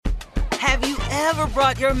Have you ever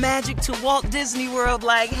brought your magic to Walt Disney World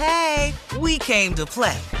like, hey, we came to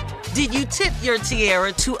play? Did you tip your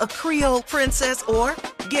tiara to a Creole princess or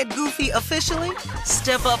get goofy officially?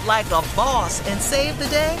 Step up like a boss and save the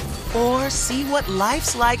day? Or see what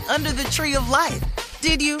life's like under the tree of life?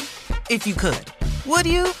 Did you? If you could. Would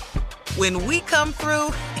you? When we come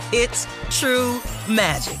through, it's true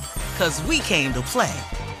magic. 'Cause we came to play.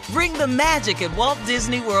 Bring the magic at Walt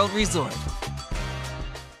Disney World Resort.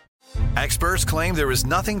 Experts claim there is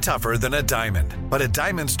nothing tougher than a diamond. But at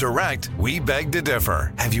Diamonds Direct, we beg to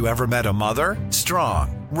differ. Have you ever met a mother?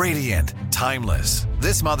 Strong, radiant, timeless.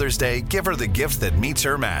 This Mother's Day, give her the gift that meets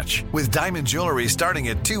her match. With diamond jewelry starting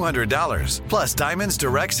at $200. Plus Diamonds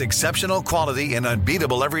Direct's exceptional quality and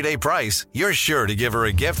unbeatable everyday price, you're sure to give her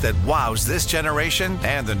a gift that wows this generation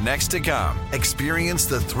and the next to come. Experience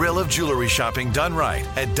the thrill of jewelry shopping done right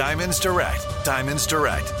at Diamonds Direct. Diamonds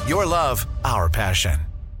Direct. Your love, our passion.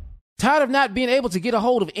 Tired of not being able to get a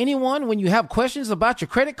hold of anyone when you have questions about your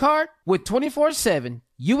credit card? With 24/7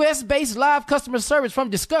 U.S.-based live customer service from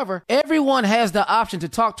Discover, everyone has the option to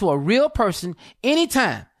talk to a real person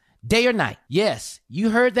anytime, day or night. Yes, you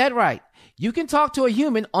heard that right. You can talk to a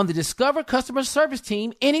human on the Discover customer service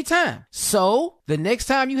team anytime. So, the next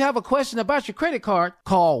time you have a question about your credit card,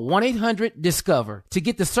 call 1-800-DISCOVER to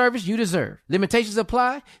get the service you deserve. Limitations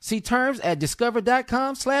apply. See terms at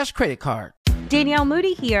discover.com/creditcard. Danielle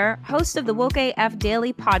Moody here, host of the Woke AF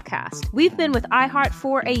Daily podcast. We've been with iHeart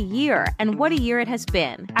for a year, and what a year it has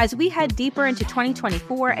been. As we head deeper into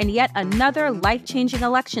 2024 and yet another life-changing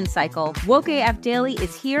election cycle, Woke AF Daily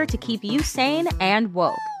is here to keep you sane and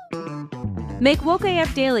woke. Make Woke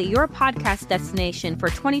AF Daily your podcast destination for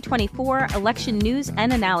 2024 election news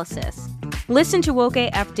and analysis. Listen to Woke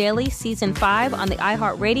AF Daily Season 5 on the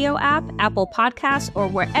iHeartRadio app, Apple Podcasts, or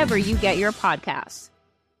wherever you get your podcasts.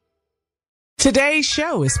 Today's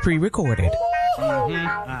show is pre-recorded. Y'all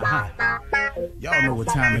know what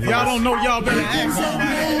time it is. Y'all don't know, y'all better ask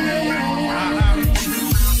somebody.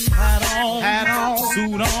 Hat on,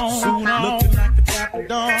 suit on, looking like a dapper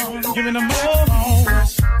dog, giving them all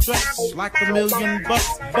dressed like $1 million,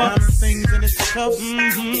 things in its cuffs.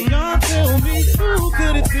 Y'all tell me, who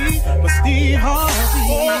could it be but Steve Harvey?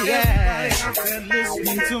 Oh, yeah. Everybody out there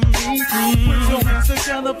listening to me. Put your hands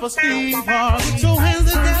together for Steve Harvey. Put your hands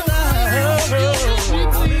together.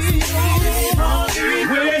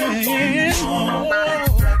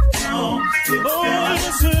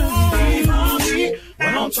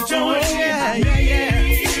 Why don't you join me? Yeah.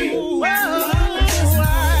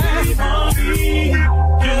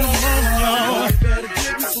 Better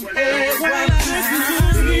give me some eggs while I listen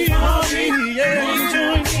to me.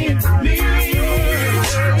 Join me.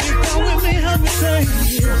 Come with me, help me say.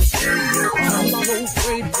 I'm so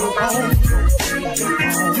afraid to go home.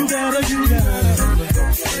 You gotta turn it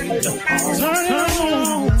on.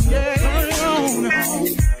 Yeah, turn it on.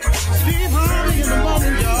 Steve Harvey in the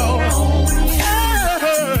morning, y'all. Turn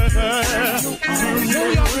it on.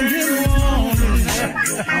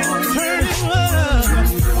 Turn it on.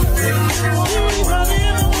 Steve Harvey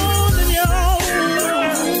in the morning, y'all.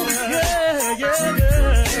 Yeah.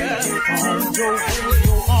 Turn your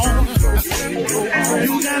radio on.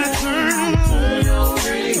 You gotta turn your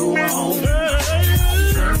radio on.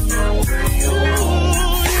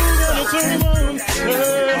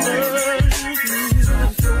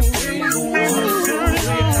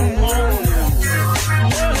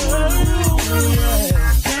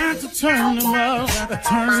 Turn them up,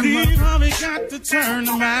 Steve Harvey got to turn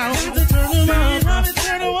them out. Steve Harvey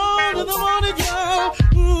turn them on to the morning, y'all.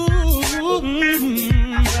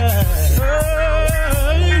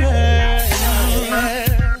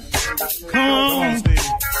 Come on, Steve.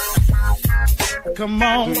 Come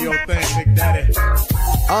on. Do your thing, Big Daddy.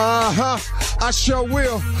 I sure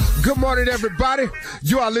will. Good morning, everybody.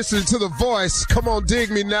 You are listening to The Voice. Come on, dig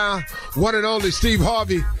me now. One and only Steve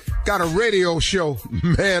Harvey got a radio show.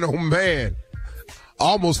 Man, oh man.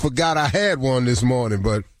 Almost forgot I had one this morning,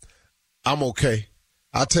 but I'm okay.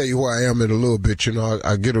 I'll tell you where I am in a little bit. You know,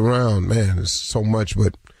 I get around, man. There's so much,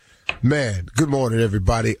 but man, good morning,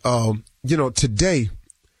 everybody. You know, today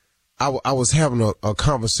I was having a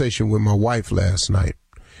conversation with my wife last night,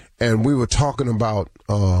 and we were talking about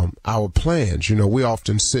our plans. You know, we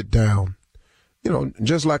often sit down, you know,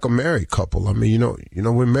 just like a married couple. I mean, you know,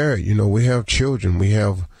 we're married. You know, we have children. We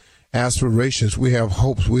have aspirations. We have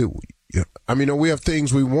hopes. We have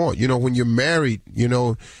things we want. You know, when you're married, you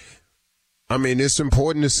know, I mean, it's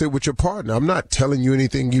important to sit with your partner. I'm not telling you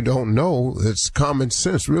anything you don't know. It's common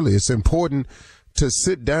sense, really. It's important to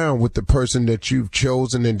sit down with the person that you've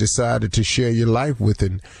chosen and decided to share your life with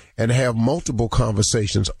and have multiple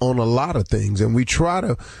conversations on a lot of things. And we try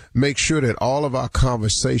to make sure that all of our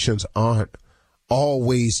conversations aren't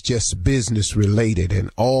always just business related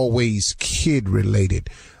and always kid related,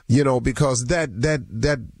 because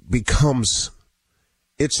that becomes,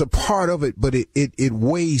 it's a part of it, but it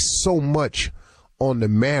weighs so much on the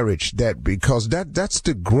marriage because that's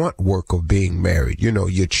the grunt work of being married.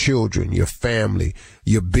 Your children, your family,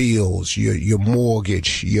 your bills, your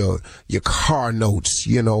mortgage, your car notes,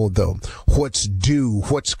 the what's due,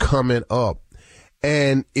 what's coming up.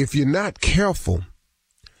 And if you're not careful,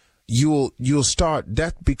 you'll start,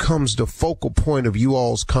 that becomes the focal point of you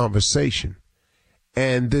all's conversation.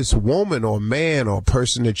 And this woman or man or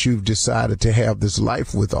person that you've decided to have this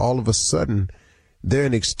life with, all of a sudden, they're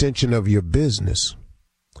an extension of your business.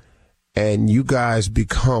 And you guys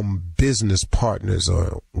become business partners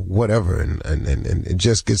or whatever. And it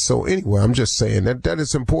just gets so, anyway, I'm just saying that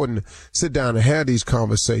it's important to sit down and have these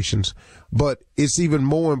conversations. But it's even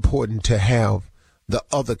more important to have the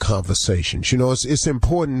other conversations. It's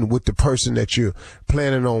important with the person that you're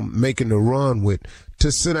planning on making the run with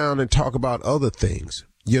to sit down and talk about other things,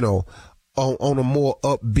 on a more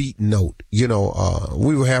upbeat note.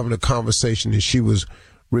 We were having a conversation and she was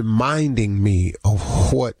reminding me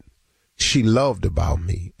of what she loved about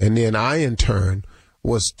me. And then I, in turn,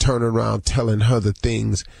 was turning around telling her the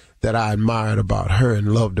things that I admired about her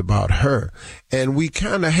and loved about her. And we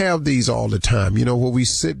kind of have these all the time, where we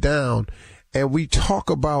sit down and we talk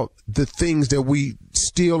about the things that we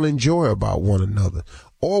still enjoy about one another.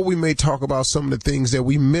 Or we may talk about some of the things that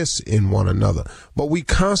we miss in one another. But we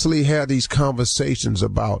constantly have these conversations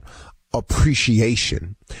about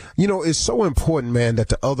appreciation. It's so important, man, that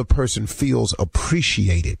the other person feels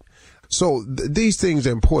appreciated. So these things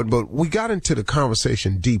are important. But we got into the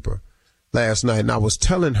conversation deeper last night, and I was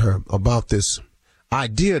telling her about this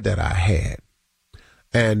idea that I had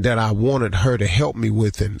and that I wanted her to help me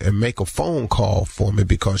with and make a phone call for me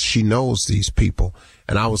because she knows these people,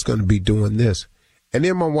 and I was going to be doing this. And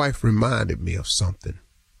then my wife reminded me of something.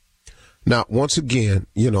 Now, once again,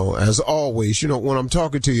 as always, when I'm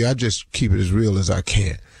talking to you, I just keep it as real as I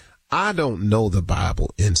can. I don't know the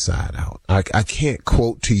Bible inside out. I can't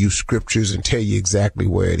quote to you scriptures and tell you exactly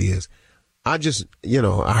where it is. I just,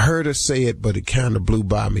 I heard her say it, but it kind of blew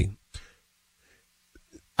by me.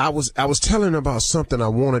 I was telling her about something I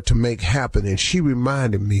wanted to make happen, and she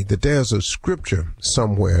reminded me that there's a scripture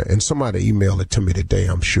somewhere, and somebody emailed it to me today,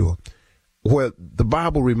 I'm sure, where the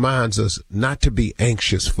Bible reminds us not to be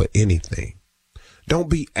anxious for anything. Don't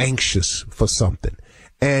be anxious for something.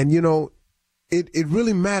 And, it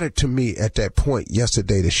really mattered to me at that point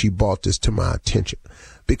yesterday that she brought this to my attention,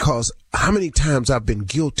 because how many times I've been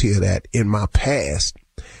guilty of that in my past,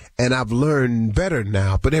 and I've learned better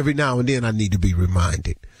now, but every now and then I need to be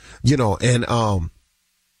reminded, and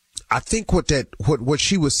I think what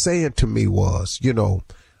she was saying to me was,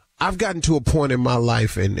 I've gotten to a point in my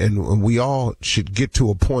life, and we all should get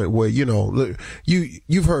to a point where,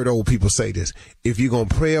 you've heard old people say this: if you're going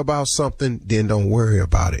to pray about something, then don't worry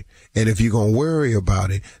about it. And if you're going to worry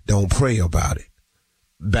about it, don't pray about it.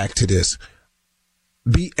 Back to this.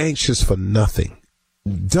 Be anxious for nothing.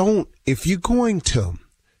 If you're going to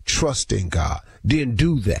trust in God, then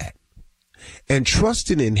do that. And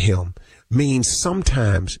trusting in him means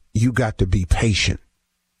sometimes you got to be patient.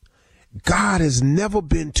 God has never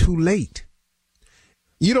been too late.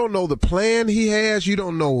 You don't know the plan he has. You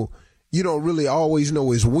don't really always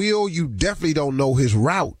know his will. You definitely don't know his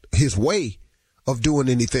route, his way of doing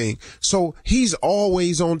anything. So he's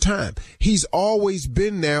always on time. He's always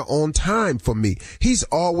been there on time for me. He's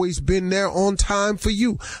always been there on time for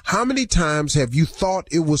you. How many times have you thought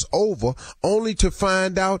it was over only to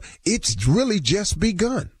find out it's really just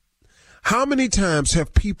begun? How many times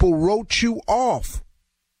have people wrote you off?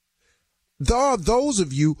 There are those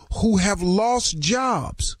of you who have lost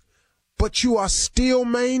jobs, but you are still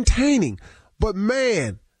maintaining. But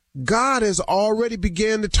man, God has already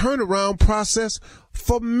began the turnaround process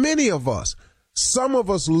for many of us. Some of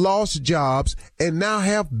us lost jobs and now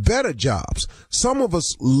have better jobs. Some of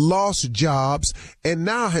us lost jobs and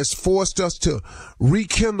now has forced us to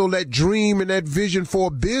rekindle that dream and that vision for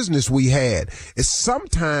a business we had. And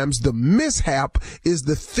sometimes the mishap is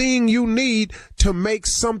the thing you need to make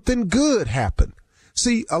something good happen.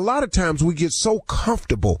 See, a lot of times we get so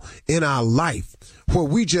comfortable in our life where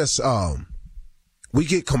we just, we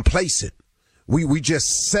get complacent. We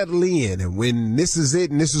just settle in, and when this is it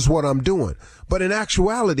and this is what I'm doing. But in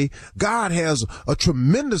actuality, God has a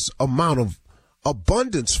tremendous amount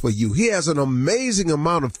abundance for you. He has an amazing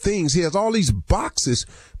amount of things. He has all these boxes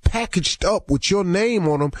packaged up with your name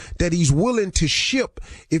on them that he's willing to ship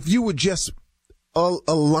if you would just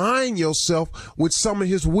align yourself with some of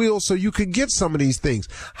his will so you could get some of these things.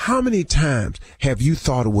 How many times have you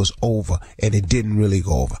thought it was over and it didn't really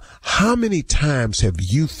go over? How many times have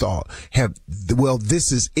you thought, well,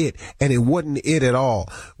 this is it, and it wasn't it at all?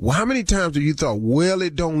 Well, how many times have you thought, well,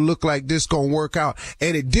 it don't look like this gonna work out,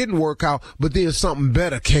 and it didn't work out, but then something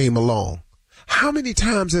better came along? How many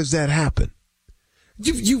times has that happened?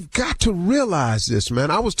 You've got to realize this, man.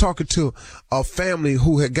 I was talking to a family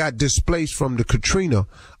who had got displaced from the Katrina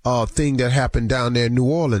thing that happened down there in New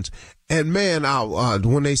Orleans. And man,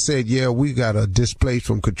 when they said, yeah, we got displaced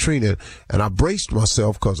from Katrina, and I braced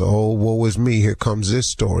myself because, oh, woe is me. Here comes this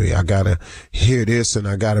story. I got to hear this, and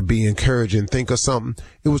I got to be encouraged and think of something.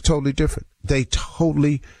 It was totally different. They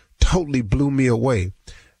totally blew me away.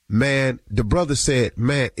 Man, the brother said,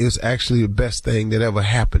 man, it was actually the best thing that ever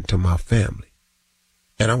happened to my family.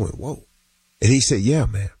 And I went, whoa. And he said, yeah,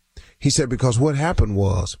 man. He said, because what happened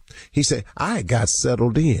was, he said, I got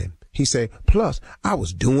settled in. He said, plus I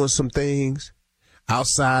was doing some things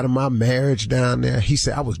outside of my marriage down there. He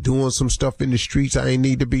said, I was doing some stuff in the streets I ain't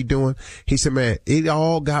need to be doing. He said, man, it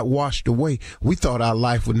all got washed away. We thought our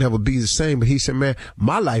life would never be the same. But he said, man,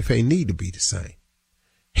 my life ain't need to be the same.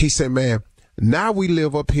 He said, man, now we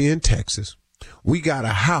live up here in Texas. We got a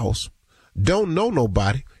house. Don't know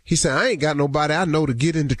nobody. He said, I ain't got nobody I know to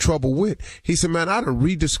get into trouble with. He said, man, I done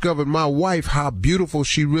rediscovered my wife, how beautiful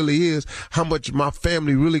she really is, how much my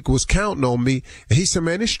family really was counting on me. And he said,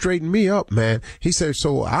 man, it straightened me up, man. He said,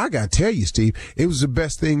 so I got to tell you, Steve, it was the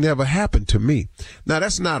best thing that ever happened to me. Now,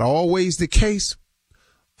 that's not always the case,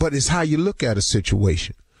 but it's how you look at a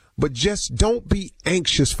situation. But just don't be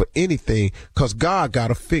anxious for anything, because God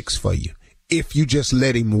got a fix for you if you just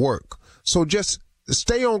let him work. So just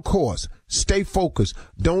stay on course. Stay focused.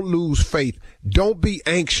 Don't lose faith. Don't be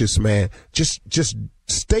anxious, man. Just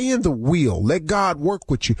stay in the wheel. Let God work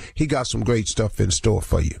with you. He got some great stuff in store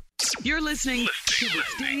for you. You're listening to the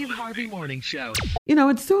Steve Harvey Morning Show. You know,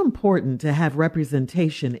 it's so important to have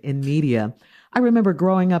representation in media. I remember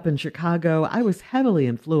growing up in Chicago, I was heavily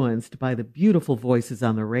influenced by the beautiful voices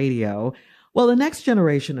on the radio. Well, the next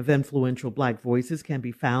generation of influential Black voices can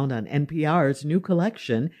be found on NPR's new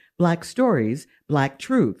collection, Black Stories, Black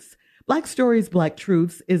Truths. Black Stories, Black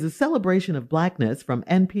Truths is a celebration of Blackness from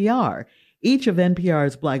NPR. Each of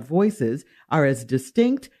NPR's Black voices are as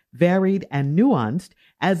distinct, varied, and nuanced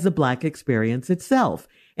as the Black experience itself.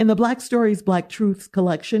 In the Black Stories, Black Truths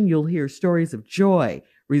collection, you'll hear stories of joy,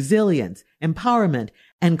 resilience, empowerment,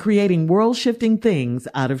 and creating world-shifting things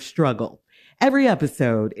out of struggle. Every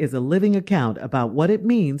episode is a living account about what it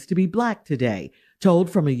means to be Black today, told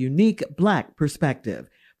from a unique Black perspective.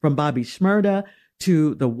 From Bobby Shmurda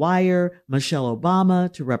to The Wire, Michelle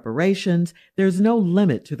Obama to reparations, there's no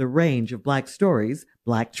limit to the range of Black stories,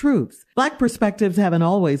 Black truths. Black perspectives haven't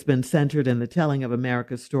always been centered in the telling of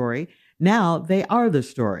America's story. Now they are the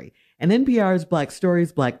story. In NPR's Black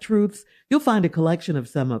Stories, Black Truths, you'll find a collection of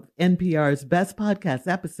some of NPR's best podcast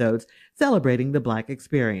episodes celebrating the Black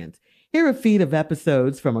experience. Hear a feed of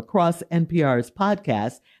episodes from across NPR's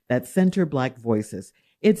podcasts that center Black voices.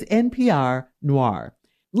 It's NPR Noir.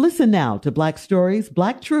 Listen now to Black Stories,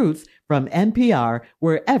 Black Truths from NPR,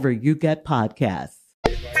 wherever you get podcasts.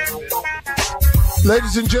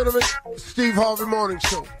 Ladies and gentlemen, Steve Harvey Morning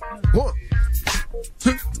Show. 1,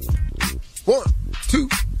 2, 1, 2,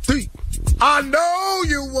 3. I know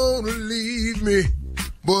you want to leave me,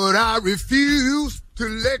 but I refuse to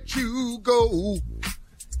let you go.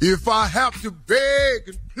 If I have to beg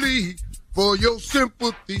and plead for your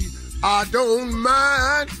sympathy, I don't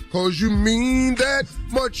mind, 'cause you mean that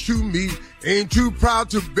much to me. Ain't too proud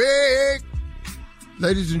to beg.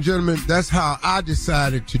 Ladies and gentlemen, that's how I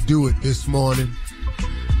decided to do it this morning.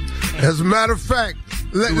 As a matter of fact,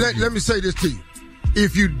 let me say this to you.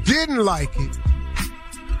 If you didn't like it,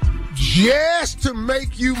 just to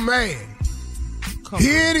make you mad,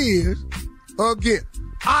 here it is again.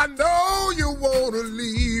 I know you want to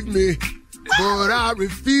leave me, but I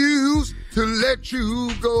refuse to let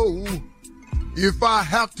you go. If I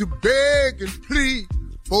have to beg and plead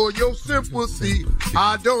for your sympathy,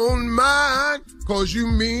 I don't mind, 'cause you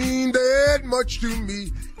mean that much to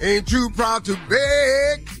me. Ain't too proud to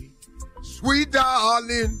beg. Sweet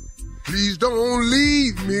darling, please don't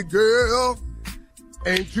leave me, girl.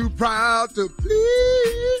 Ain't too proud to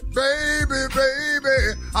plead, baby,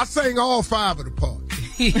 baby. I sang all 5 of the parts.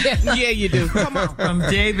 Yeah, you do. Come on. From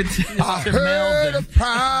David to I heard a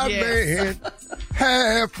proud man,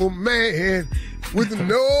 half a man, with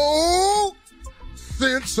no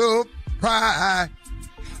sense of pride.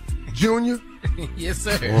 Junior? Yes,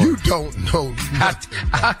 sir. You don't know nothing.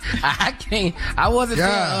 I can't. I wasn't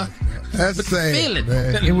there. That's sad, feeling.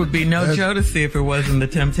 man. It would be no Jodeci if it wasn't the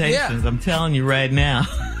Temptations. Yeah. I'm telling you right now.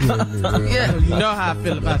 Yeah. You know how I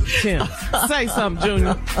feel about the Temps. Say something,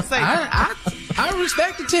 Junior. Say I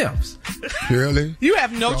respect the Temps. Really? You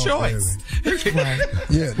have no choice.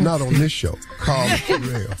 Yeah, not on this show. Carl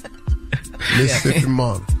Terrell. Mississippi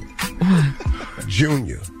Monae.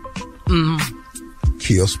 Junior.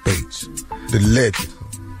 Kill Spates. The legend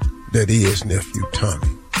that is nephew Tommy.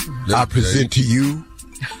 I present to you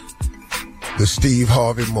the Steve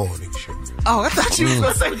Harvey Morning Show. Oh, I thought you were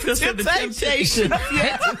going to say the Temptations.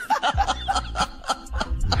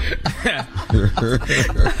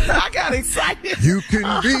 I got excited. You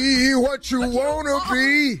can be what you wanna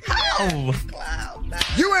be.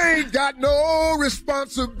 You ain't got no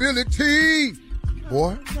responsibility.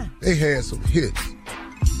 Boy, they had some hits.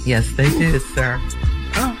 Yes, they did, sir.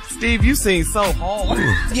 Oh, Steve, you sing so hard.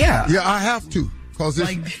 Yeah. Yeah, I have to, because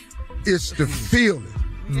it's the feeling.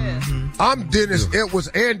 Mm-hmm. I'm Dennis Edwards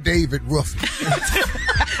and David Ruffin.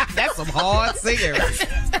 That's some hard singers.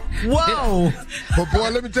 Whoa. But boy,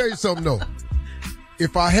 let me tell you something though.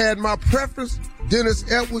 If I had my preference, Dennis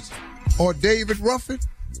Edwards or David Ruffin,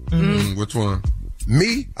 which one?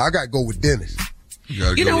 Me, I gotta go with Dennis.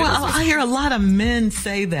 You know what? I hear a lot of men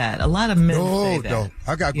say that. A lot of men say that. No,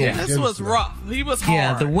 I gotta go with Dennis. This was rough. He was hard.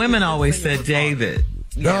 Yeah, the women always said David.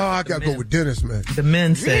 No, I gotta go with Dennis, man. The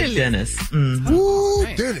men said Dennis. Ooh,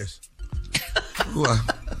 Dennis. Why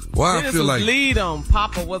Dennis I feel like lead on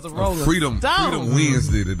Papa was a rolling Freedom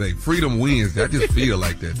Wednesday today. Freedom Wednesday. I just feel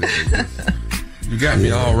like that today. You got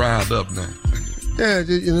me all riled up now. Yeah,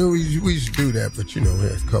 you know, we used to do that, but you know, we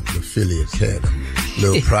had a couple of affiliates had a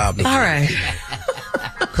little problem. All right.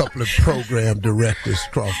 A couple of program directors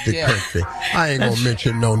across the country. I ain't gonna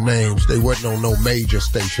mention no names. They wasn't on no major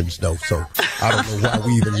stations though, so I don't know why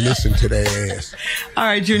we even listened to their ass. All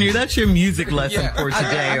right, Junior, that's your music lesson for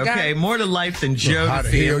today, okay? More to life than Jodeci. How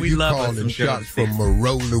the hell we you love us calling some shots Jodeci. from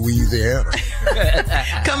Monroe, Louisiana?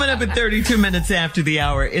 Coming up at 32 minutes after the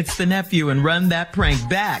hour, it's the nephew and Run That Prank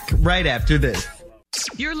back right after this.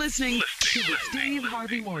 You're listening to the Steve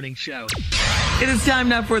Harvey Morning Show. It is time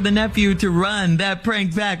now for the nephew to run that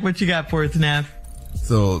prank back. What you got for us, Neff?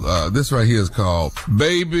 So this right here is called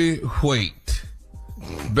Baby Wait.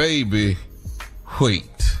 Baby Wait.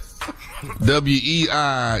 WEIGHT.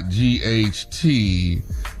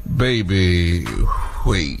 Baby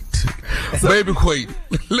Wait. Baby Wait.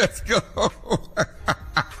 Let's go.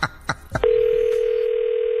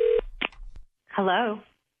 Hello.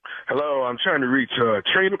 Hello, I'm trying to reach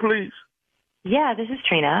Trina, please. Yeah, this is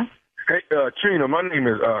Trina. Hey, Trina, my name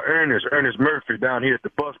is Ernest Murphy down here at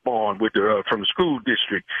the bus barn with from the school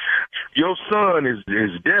district. Your son is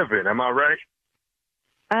Devin, am I right?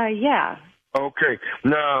 Yeah. Okay.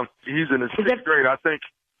 Now, he's in the sixth grade. I think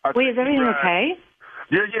Wait, is everything okay?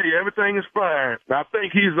 Yeah, everything is fine. I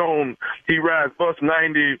think he rides bus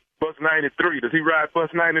 93. Does he ride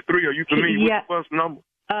bus 93? Are you familiar with the bus number?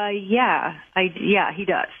 Yeah, he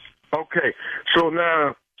does. Okay, so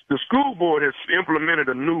now the school board has implemented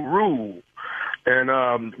a new rule,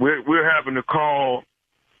 and we're having to call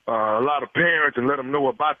a lot of parents and let them know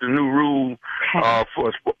about the new rule as far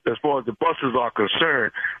as the buses are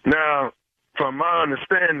concerned. Now, from my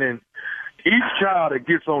understanding, each child that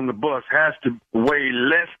gets on the bus has to weigh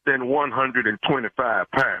less than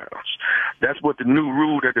 125 pounds. That's what the new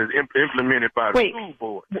rule that is implemented by the school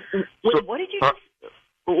board. Wait, what did you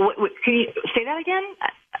can you say that again?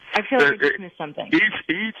 I feel like I just missed something.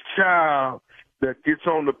 Each child that gets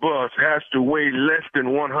on the bus has to weigh less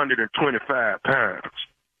than 125 pounds.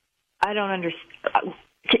 I don't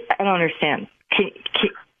understand.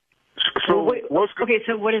 So what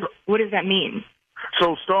does that mean?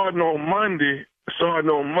 So starting on Monday,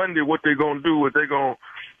 what they're gonna do is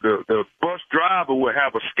the bus driver will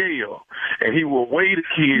have a scale, and he will weigh the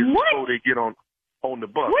kids before they get on the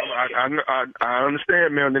bus. I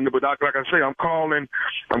understand, man, but like I say, I'm calling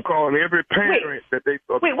every parent that they.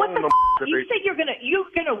 Wait, what the? You said you're gonna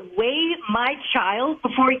weigh my child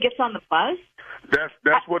before he gets on the bus?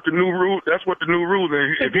 That's what the new rule. That's what the new rule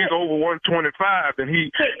is. If he's over 125, then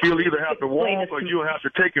he'll either have to walk or you'll have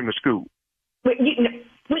to take him to school. Wait, I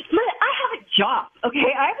have a job,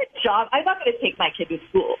 okay? I have a job. I'm not going to take my kid to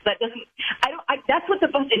school. That's what the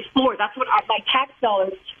bus is for. That's what my tax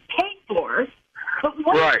dollars pay for. But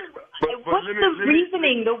what's the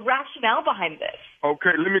reasoning, the rationale behind this?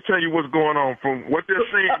 Okay, let me tell you what's going on. From what they're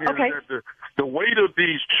saying is that the weight of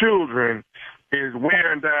these children is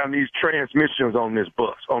wearing down these transmissions on these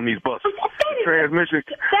buses. The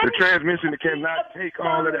transmission cannot take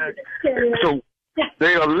all of that. So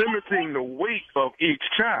they are limiting the weight of each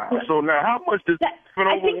child. So now, how much does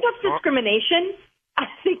I think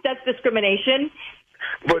that's discrimination.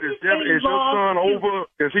 But is your son over?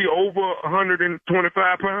 Is he over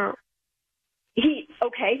 125 pounds? He is.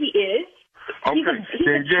 Okay, He's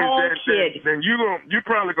a tall kid. Then you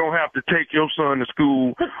probably gonna have to take your son to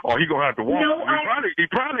school, or he gonna have to walk. No, he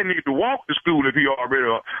probably need to walk to school if he already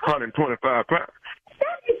 125 pounds.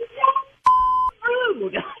 That is so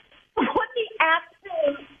rude. What the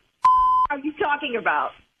absolute are you talking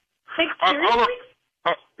about? Like, seriously?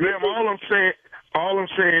 Ma'am, all I'm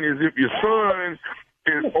saying is if your son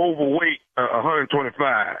is overweight,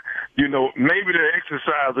 125, maybe the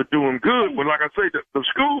exercise are doing good, but like I say, the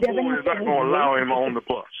school board is not going to allow him on the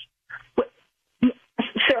bus.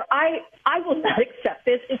 Sir, I will not accept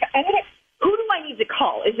this. Who do I need to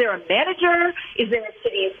call? Is there a manager? Is there a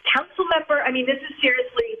city council member? I mean, this is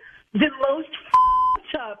seriously the most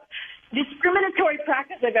up discriminatory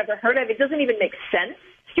practice I've ever heard of. It doesn't even make sense.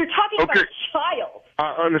 You're talking about a child.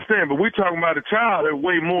 I understand, but we're talking about a child that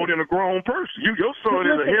weighs more than a grown person. Your son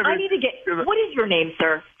is a heavy. I need to get. What is your name,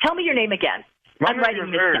 sir? Tell me your name again. My name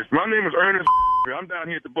is Ernest. My name is Ernest. I'm down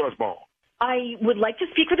here at the bus barn. I would like to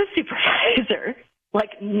speak with a supervisor,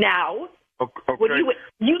 like now. Okay.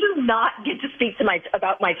 You do not get to speak to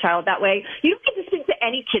about my child that way. You don't get to speak to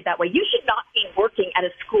any kid that way. You should not be working at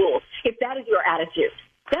a school if that is your attitude.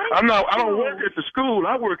 I don't work at the school.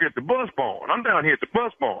 I work at the bus barn. I'm down here at the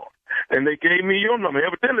bus barn. And they gave me your number.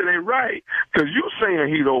 Evidently, they're right. Because you're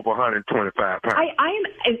saying he's over 125 pounds. I am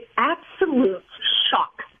in absolute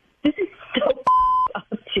shock. This is so up,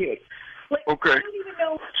 dude. Like, okay. I don't even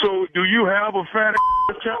know. So, do you have a fat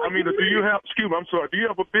child? I mean, do you have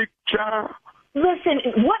a big child? Listen,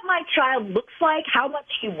 what my child looks like, how much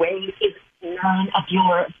he weighs is none of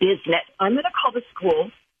your business. I'm going to call the school.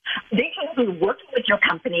 They shouldn't be working with your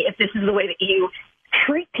company if this is the way that you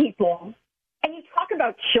treat people. And you talk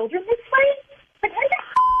about children this way? Like, what the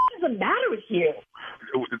is the matter with you?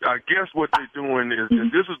 I guess what they're doing is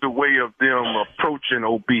this is the way of them approaching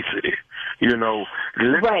obesity.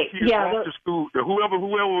 Let kids walk to school. Whoever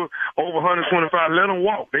over 125, let them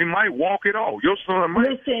walk. They might walk it off. Your son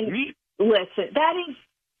might. Listen, that is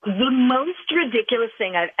the most ridiculous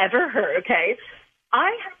thing I've ever heard, okay?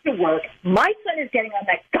 I have to work. My son is getting on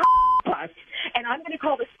that bus, and I'm going to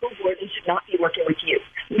call the school board and should not be working with you.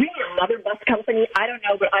 Maybe another bus company. I don't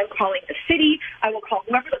know, but I'm calling the city. I will call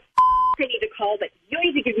whoever the they need to call, but you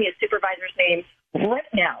need to give me a supervisor's name right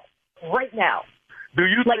now. Right now. Do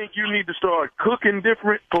you think you need to start cooking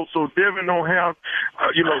different so Devin don't have,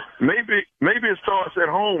 maybe it starts at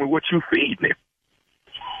home with what you feed him?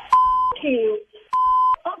 You.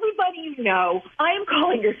 Everybody you know, I am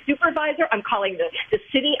calling your supervisor, I'm calling the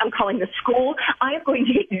city, I'm calling the school. I am going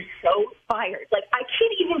to get you so fired. Like, I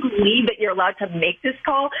can't even believe that you're allowed to make this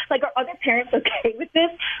call. Like, are other parents okay with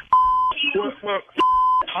this?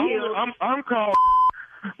 I'm calling.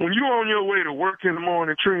 When you're on your way to work in the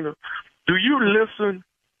morning, Trina, do you listen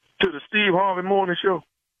to the Steve Harvey Morning Show?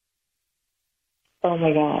 Oh,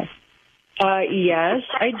 my God. Yes,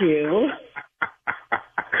 I do.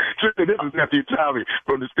 This is Nephew Tommy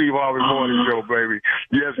from the Steve Harvey Morning Show, baby.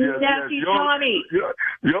 Yes. Nephew Tommy.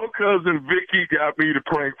 Your cousin Vicky got me to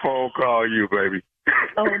prank phone call you, baby.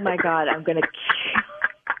 Oh, my God. I'm going to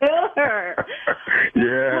kill her.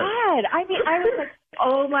 Yeah. God. I mean, I was like,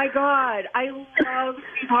 oh, my God. I love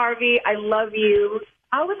Steve Harvey. I love you.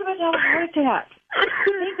 I was about to have a heart attack.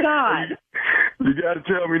 Thank God. You got to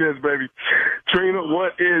tell me this, baby. Trina,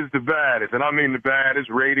 what is the baddest, and I mean the baddest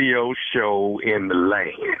radio show in the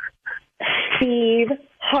land? Steve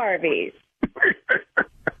Harvey.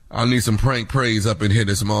 I need some prank praise up in here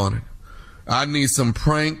this morning. I need some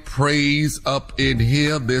prank praise up in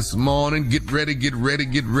here this morning. Get ready.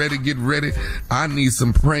 I need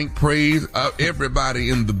some prank praise. Everybody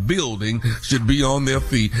in the building should be on their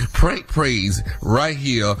feet. Prank praise right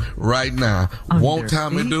here, right now. Won't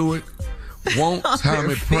Tommy do it? Won't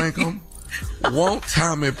Tommy prank them? Won't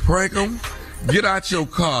Tommy prank them? Get out your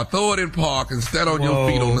car, throw it in park, and stand on your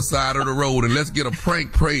feet on the side of the road, and let's get a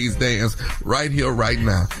prank praise dance right here, right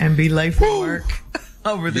now. And be late for work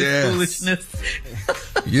over this foolishness.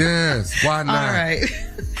 Yes, why not? All right.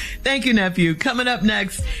 Thank you, nephew. Coming up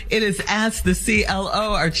next, it is Ask the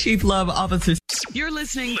CLO, our Chief Love Officer. You're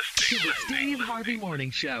listening to the Steve Harvey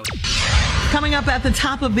Morning Show. Coming up at the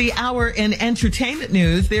top of the hour in entertainment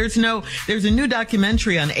news, there's a new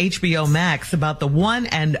documentary on HBO Max about the one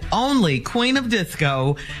and only queen of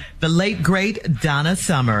disco, the late great Donna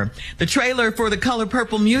Summer. The trailer for the Color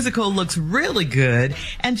Purple musical looks really good,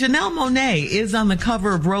 and Janelle Monae is on the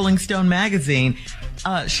cover of Rolling Stone magazine.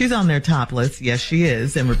 She's on their topless. Yes, she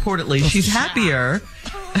is. And reportedly, she's happier.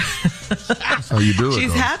 That's how you do it.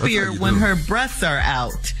 She's happier when her breasts are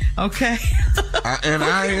out. Okay. I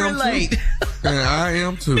am relate? Too. And I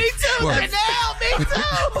am too. Me too, Janelle. Me too.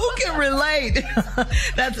 Who can relate?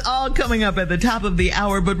 That's all coming up at the top of the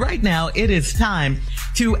hour. But right now, it is time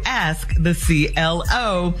to ask the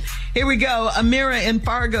CLO. Here we go. Amira in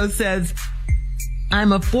Fargo says,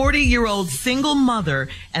 I'm a 40-year-old single mother,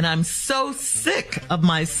 and I'm so sick of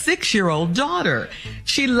my 6-year-old daughter.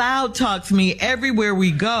 She loud talks me everywhere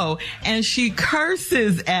we go, and she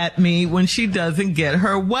curses at me when she doesn't get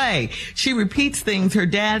her way. She repeats things her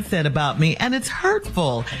dad said about me, and it's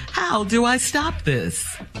hurtful. How do I stop this?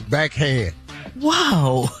 Backhand.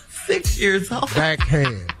 Wow. 6 years old.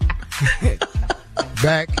 Backhand.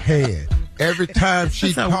 Backhand. Every time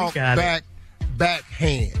she talk back,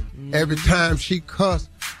 backhand. Every time she cuss,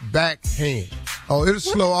 backhand. Oh, it'll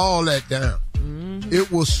slow all that down. It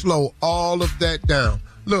will slow all of that down.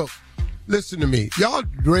 Look, listen to me. Y'all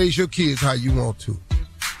raise your kids how you want to.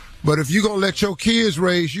 But if you're going to let your kids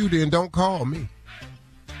raise you, then don't call me.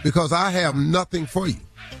 Because I have nothing for you.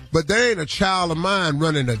 But there ain't a child of mine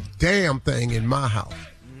running a damn thing in my house.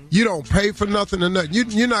 You don't pay for nothing or nothing.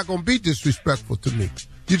 You're not going to be disrespectful to me.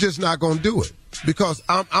 You're just not going to do it. Because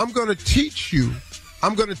I'm going to teach you.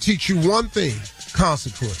 I'm going to teach you one thing,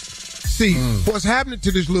 consequence. See, what's happening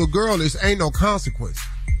to this little girl is ain't no consequence.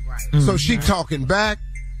 Right. So she talking back,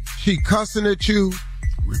 she cussing at you,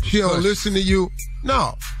 she don't listen to you.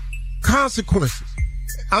 No, consequences.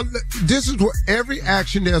 This is what every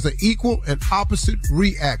action, there's an equal and opposite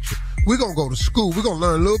reaction. We're going to go to school. We're going to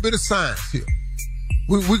learn a little bit of science here.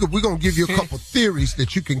 We're going to give you a couple theories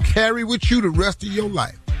that you can carry with you the rest of your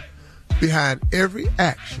life. Behind every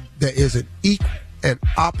action, there is an equal and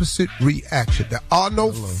opposite reaction. There are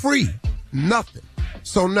no free nothing.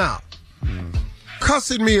 So now,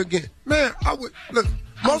 cussing me again. Man, I would look,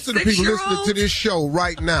 most of the people listening to this show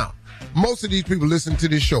right now, most of these people listening to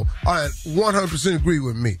this show, I 100% agree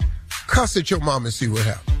with me. Cuss at your mom and see what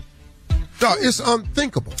happens. No, it's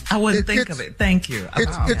unthinkable. I wouldn't think of it. Thank you.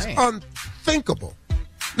 It's unthinkable.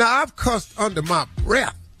 Now, I've cussed under my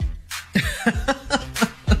breath.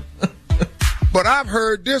 But I've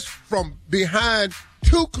heard this from behind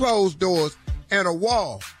 2 closed doors and a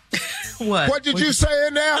wall. What did you say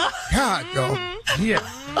in there? God, dog. Yeah.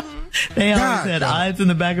 They always had eyes in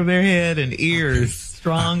the back of their head and ears,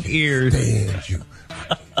 strong ears. Stand you.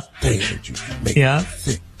 Make me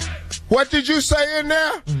sick. What did you say in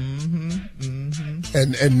there?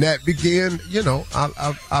 And that began,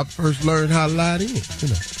 I first learned how to lie in,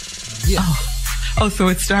 Yeah. Oh, so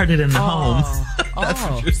it started in the home. That's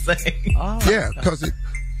what you're saying. Yeah, because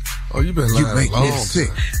you been lying. You make me sick.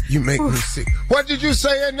 You make me sick. What did you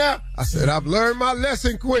say in there? I said, I've learned my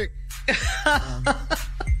lesson quick.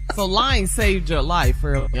 So lying saved your life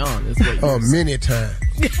early on, is what you're saying. Many times.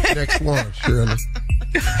 Next one, Shirley.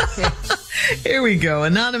 Here we go.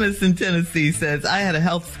 Anonymous in Tennessee says, I had a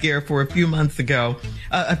health scare for a few months ago,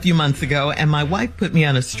 and my wife put me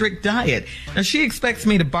on a strict diet. Now, she expects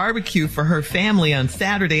me to barbecue for her family on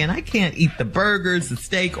Saturday, and I can't eat the burgers, the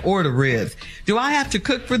steak, or the ribs. Do I have to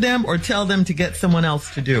cook for them or tell them to get someone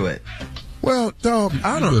else to do it? Well, dog,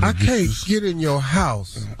 I can't get in your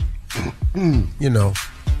house.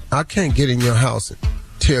 I can't get in your house and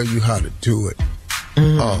tell you how to do it.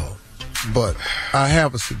 But I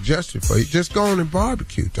have a suggestion for you. Just go on and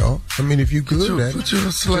barbecue, dog. I mean, if you're good at it, put you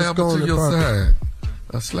a slab to your side.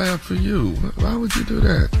 A slab for you. Why would you do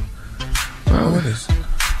that?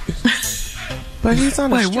 But he's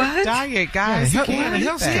on a strict diet, guys.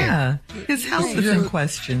 His health is in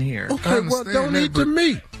question here. Okay, well, don't eat the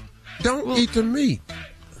meat. Don't eat the meat.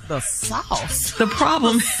 The sauce. The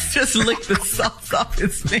problem is just lick the sauce off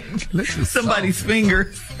his finger. Somebody's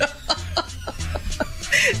fingers.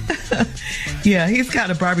 Yeah, he's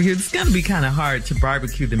got a barbecue. It's going to be kind of hard to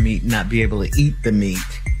barbecue the meat and not be able to eat the meat.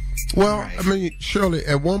 Well, right. I mean, Shirley,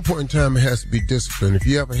 at one point in time, it has to be disciplined. If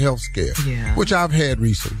you have a health scare, which I've had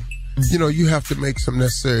recently, you have to make some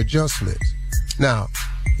necessary adjustments. Now,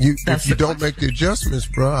 if you don't make the adjustments,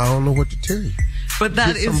 bro, I don't know what to tell you. But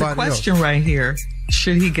that is the question right here.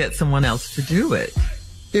 Should he get someone else to do it?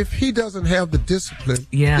 If he doesn't have the discipline,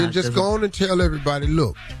 then just go on and tell everybody,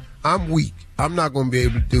 look, I'm weak. I'm not going to be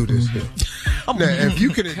able to do this here. Now, if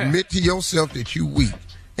you can admit to yourself that you're weak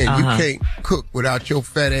and you can't cook without your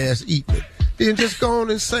fat ass eating it, then just go on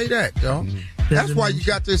and say that, yo. That's why you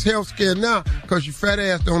got this health scare now, because your fat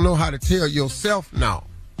ass don't know how to tell yourself now.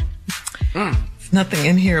 There's nothing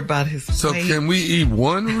in here about his So weight. can we eat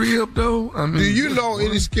one rib, though? I mean, do you know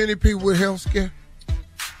any skinny people with health scare?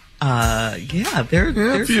 Yeah,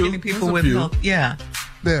 there's skinny people with health. Yeah.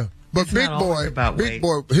 Yeah. But It's big not always boy, about big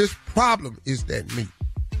boy, his problem is that meat.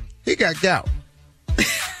 He got gout.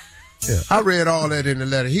 Yeah, I read all that in the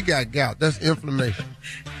letter. He got gout. That's inflammation.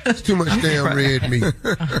 It's too much damn red meat.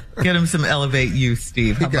 Get him some Elevate You,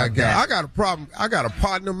 Steve. He got gout. I got a problem. I got a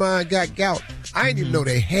partner of mine got gout. I didn't even know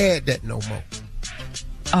they had that no more.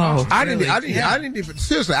 Oh, I didn't even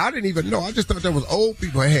seriously. I didn't even know. I just thought that was old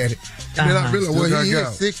people had it. And then I realized, well, he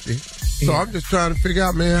is 60. So I'm just trying to figure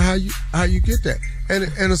out, man, how you get that.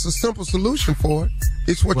 And it's a simple solution for it.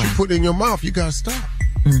 It's what you put in your mouth. You gotta stop.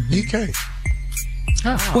 You can't.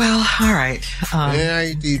 Oh. Well, all right. Man,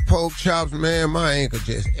 I eat these pork chops, man. My ankle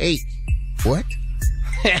just ache. What?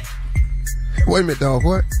 Wait a minute, dog.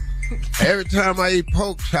 What? Every time I eat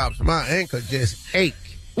pork chops, my ankle just ache.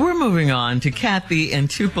 We're moving on to Kathy in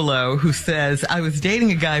Tupelo, who says, I was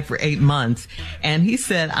dating a guy for 8 months, and he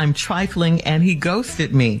said I'm trifling, and he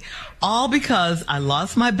ghosted me. All because I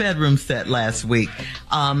lost my bedroom set last week.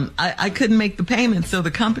 I couldn't make the payment, so the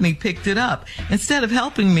company picked it up. Instead of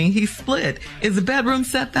helping me, he split. Is a bedroom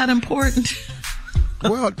set that important?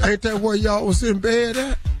 Well, ain't that where y'all was in bed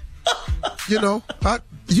at? You know,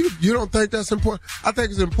 you don't think that's important? I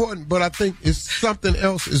think it's important, but I think it's something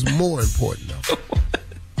else is more important, though.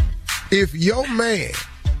 If your man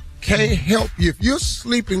can't help you, if you're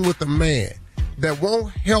sleeping with a man that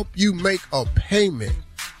won't help you make a payment,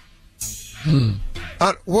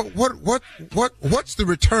 what's the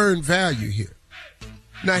return value here?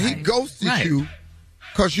 Now, he ghosted you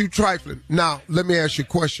because you trifling. Now, let me ask you a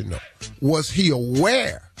question, though. Was he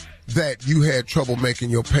aware that you had trouble making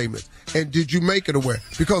your payments? And did you make it aware?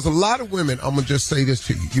 Because a lot of women, I'm going to just say this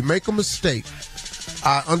to you. You make a mistake.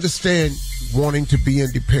 I understand wanting to be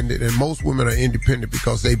independent, and most women are independent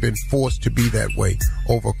because they've been forced to be that way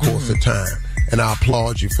over a course of time. And I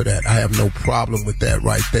applaud you for that. I have no problem with that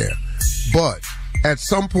right there. But at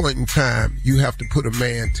some point in time, you have to put a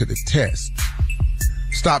man to the test.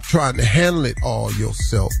 Stop trying to handle it all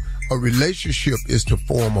yourself. A relationship is to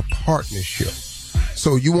form a partnership.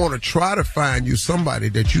 So you want to try to find you somebody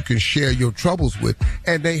that you can share your troubles with,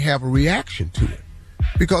 and they have a reaction to it.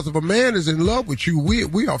 Because if a man is in love with you,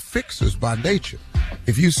 we are fixers by nature.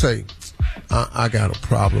 If you say, I got a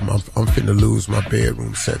problem, I'm finna lose my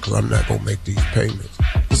bedroom set because I'm not going to make these payments.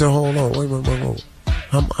 You say, hold on, wait.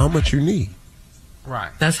 How much you need?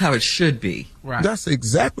 Right. That's how it should be. Right. That's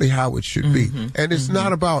exactly how it should be. And it's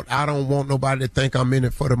not about, I don't want nobody to think I'm in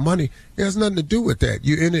it for the money. It has nothing to do with that.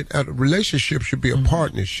 You're in it, a relationship should be a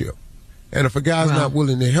partnership. And if a guy's not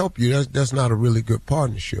willing to help you, that's not a really good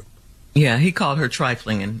partnership. Yeah, he called her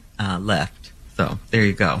trifling and left. So there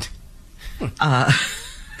you go.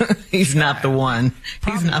 He's not the one.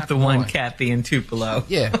 He's not the one, Kathy in Tupelo.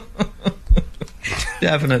 Yeah.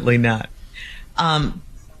 Definitely not. All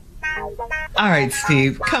right,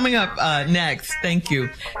 Steve. Coming up next, thank you.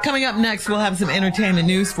 Coming up next, we'll have some entertainment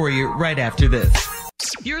news for you right after this.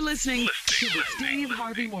 You're listening to the Steve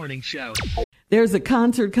Harvey Morning Show. There's a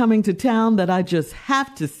concert coming to town that I just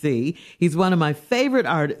have to see. He's one of my favorite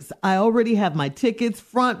artists. I already have my tickets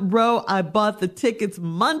front row. I bought the tickets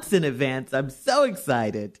months in advance. I'm so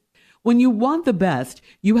excited. When you want the best,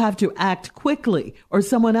 you have to act quickly or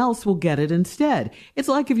someone else will get it instead. It's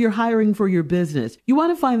like if you're hiring for your business. You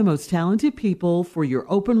want to find the most talented people for your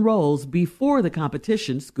open roles before the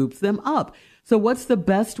competition scoops them up. So what's the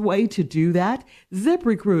best way to do that?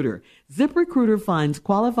 ZipRecruiter. ZipRecruiter finds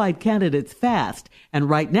qualified candidates fast. And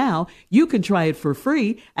right now, you can try it for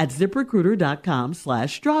free at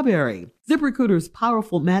ZipRecruiter.com/strawberry. ZipRecruiter's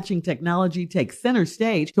powerful matching technology takes center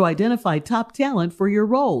stage to identify top talent for your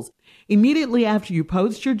roles. Immediately after you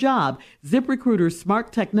post your job, ZipRecruiter's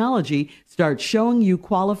smart technology starts showing you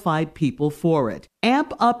qualified people for it.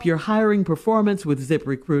 Amp up your hiring performance with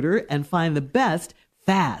ZipRecruiter and find the best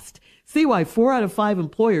fast. See why 4 out of 5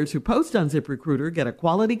 employers who post on ZipRecruiter get a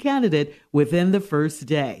quality candidate within the first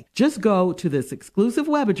day. Just go to this exclusive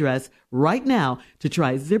web address right now to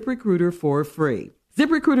try ZipRecruiter for free.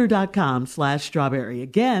 ZipRecruiter.com/strawberry.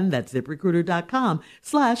 Again, that's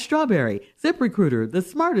ZipRecruiter.com/strawberry. ZipRecruiter, the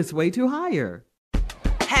smartest way to hire.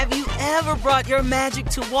 Have you ever brought your magic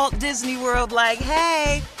to Walt Disney World like,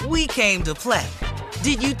 hey, we came to play?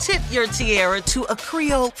 Did you tip your tiara to a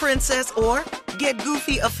Creole princess or get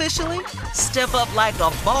goofy officially? Step up like a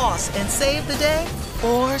boss and save the day?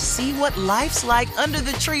 Or see what life's like under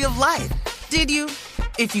the tree of life? Did you?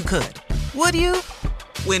 If you could. Would you?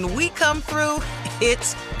 When we come through,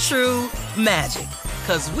 it's true magic.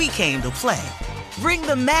 'Cause we came to play. Bring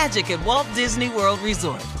the magic at Walt Disney World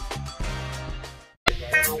Resort.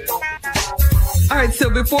 All right, so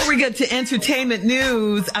before we get to entertainment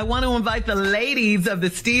news, I want to invite the ladies of the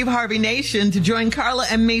Steve Harvey Nation to join Carla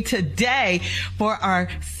and me today for our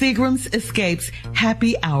Seagram's Escapes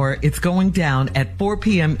Happy Hour. It's going down at 4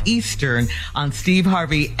 p.m. Eastern on Steve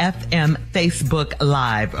Harvey FM Facebook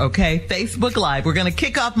Live, okay? Facebook Live. We're going to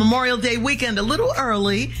kick off Memorial Day weekend a little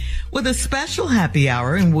early with a special happy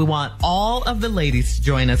hour, and we want all of the ladies to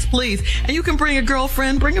join us, please. And you can bring a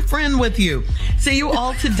girlfriend, bring a friend with you. See you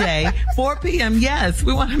all today, 4 p.m. Yes,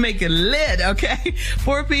 we want to make it lit, okay?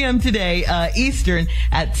 4 p.m. today, Eastern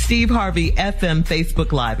at Steve Harvey FM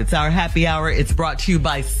Facebook Live. It's our happy hour. It's brought to you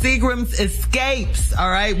by Seagram's Escapes, all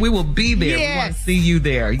right? We will be there. Yes. We want to see you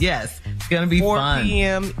there. Yes, it's going to be 4 fun. 4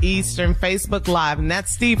 p.m. Eastern Facebook Live, and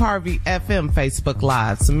that's Steve Harvey FM Facebook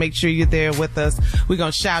Live. So make sure you're there with us. We're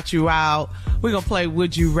going to shout you out. We're going to play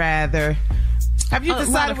Would You Rather. Have you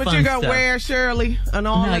decided what you're going to wear, Shirley? And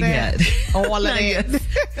all Not of that? yet. All of Not that? yet.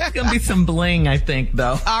 It's going to be some bling, I think,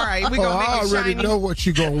 though. All right. We're going to make I it already shiny. know what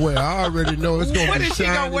you're going to wear. I already know it's going to What be is she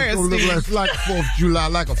shiny. gonna wear, It's going to look Steve? like 4th of July,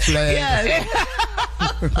 like a flag. Yes.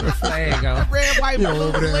 There you go. Red, white, You know, blue,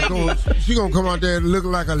 over there. blingy. She's going to come out there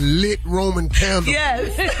looking like a lit Roman candle.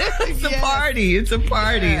 Yes. It's a party. It's a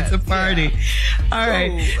party. It's a party. All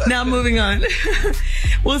right. Now moving on.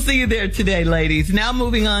 We'll see you there today, ladies. Now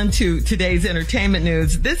moving on to today's entertainment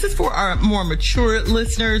news. This is for our more mature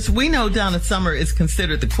listeners. We know Donna Summer is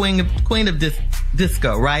considered the queen of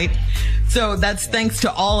disco, right? So that's thanks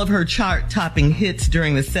to all of her chart-topping hits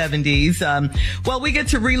during the 70s. Well, we get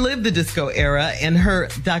to relive the disco era in her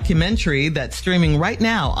documentary that's streaming right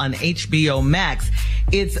now on HBO Max.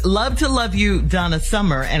 It's Love to Love You, Donna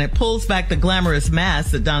Summer, and it pulls back the glamorous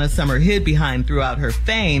mask that Donna Summer hid behind throughout her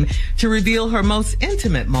fame to reveal her most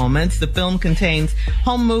intimate moments. The film contains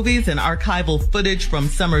home movies and archival footage from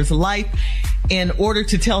Summer's life in order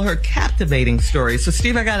to tell her captivating story. So,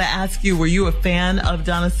 Steve, I got to ask you, were you a fan of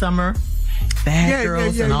Donna Summer? Bad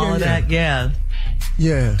Girls and all of that? Yeah.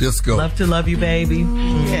 Yeah. Disco. Love to Love You, Baby.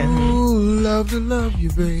 Ooh, love to love you,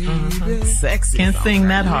 baby. Sexy. Can't sing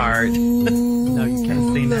that hard. Ooh, No, you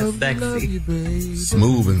can't sing that love to love sexy. you, baby.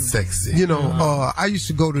 Smooth and sexy. You know, I used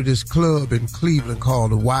to go to this club in Cleveland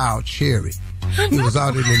called the Wild Cherry. It was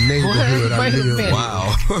out in the neighborhood I Wait a lived in. minute.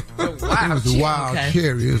 Wow. It was the Wild Okay.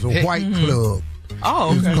 Cherry. It was a white club.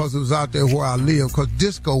 Oh, okay. Because it was out there where I lived, because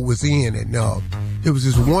disco was in, and it was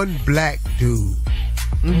this one black dude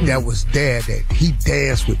that was there that he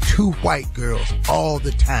danced with 2 white girls all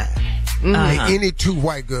the time. Like any 2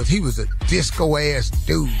 white girls. He was a disco ass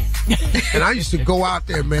dude. And I used to go out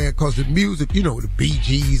there, man, because the music, you know, the Bee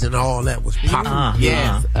Gees and all that was popping.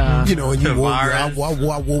 Yes. You know, and you wore, I Tavares.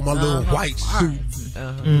 wore my little white suit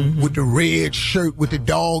with the red shirt with the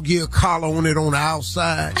dog ear collar on it on the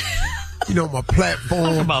outside. You know, my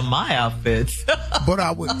platform. Talk about my outfits. But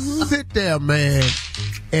I would sit there, man,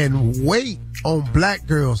 and wait on black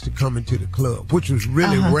girls to come into the club, which was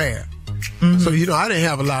really rare. So, you know, I didn't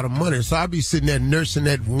have a lot of money, so I'd be sitting there nursing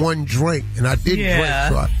that one drink, and I didn't drink,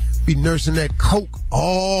 so I'd be nursing that Coke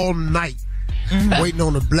all night, waiting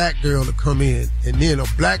on a black girl to come in. And then a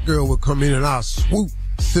black girl would come in, and I'll swoop,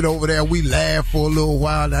 sit over there, we laugh for a little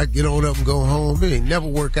while, and I'd get on up and go home. It ain't never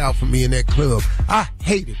work out for me in that club. I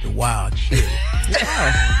hated the Wild Cherry.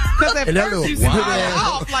 Because at And that first little you started pretty-ass-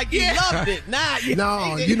 off like you loved it. Nah,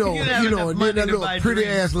 No, you know, have and enough then money that to little buy pretty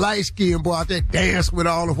drinks. ass light skinned boy out there dance with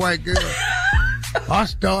all the white girls. I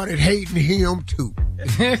started hating him too.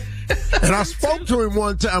 And I spoke to him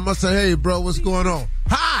one time. I said, "Hey, bro, what's going on?"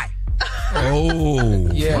 Hi. Oh,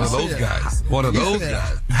 Yeah. one of those guys. One of those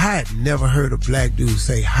guys. I had never heard a black dude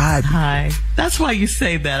say hi. Hi. That's why you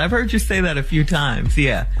say that. I've heard you say that a few times.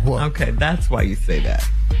 Yeah. What? Okay, that's why you say that.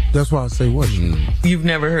 That's why I say what? You've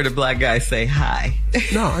never heard a black guy say hi.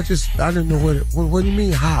 No, I didn't know what do you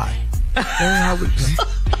mean hi?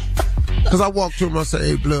 Because I walked to him, I said,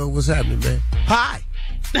 "Hey, blood, what's happening, man?" Hi.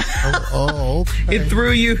 I went, oh, okay. It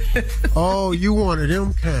threw you. Oh, you wanted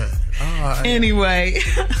them kind. All right. Anyway.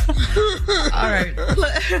 All right.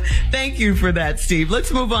 Thank you for that, Steve.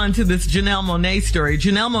 Let's move on to this Janelle Monae story.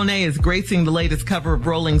 Janelle Monae is gracing the latest cover of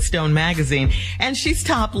Rolling Stone magazine, and she's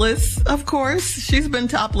topless, of course. She's been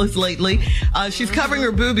topless lately. She's covering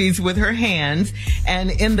her boobies with her hands, and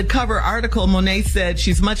in the cover article, Monae said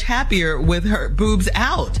she's much happier with her boobs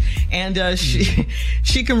out, and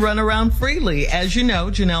she can run around freely. As you know,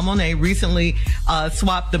 Janelle Monae recently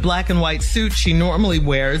swapped the black and white suit she normally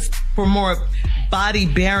wears for more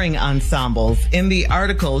body-bearing ensembles. In the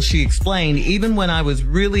article, she explained, even when I was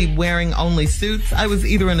really wearing only suits, I was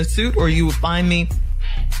either in a suit or you would find me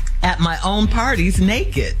at my own parties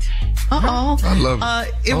naked. Uh-oh. I love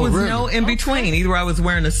it. It was really? no in between. Either I was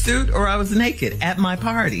wearing a suit or I was naked at my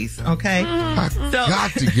parties, okay? I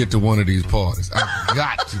got to get to one of these parties. I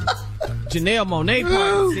got to. Janelle Monae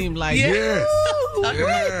party seemed like Yes.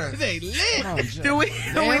 they lit. Do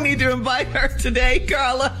we need to invite her today,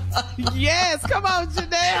 Carla? Yes, come on,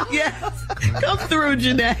 Janelle. Yes, come through,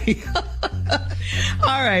 Janae.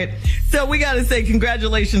 All right, so we got to say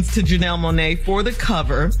congratulations to Janelle Monae for the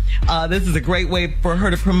cover. This is a great way for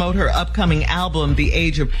her to promote her upcoming album, The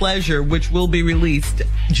Age of Pleasure, which will be released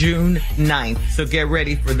June 9th. So get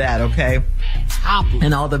ready for that, okay?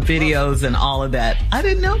 And all the videos and all of that. I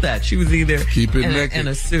didn't know that. She was either in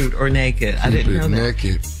a suit or naked. I didn't know that.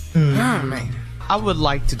 Naked. Oh, man. I would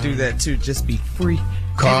like to do that too, just be free.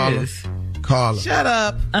 Carla. Shut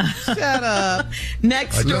up. Shut up.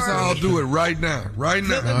 Next story. Let's all do it right now. Right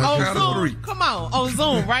now. On Count of Zoom. three. Come on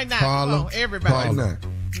Zoom right now. Carla. Come on, everybody. Right now.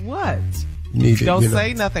 What? Don't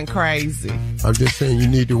say nothing crazy. I'm just saying you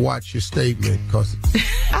need to watch your statement because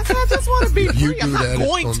I said I just want to be you free. I'm not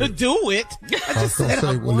going to do it. I just said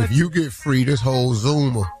I well, want if you get free, this whole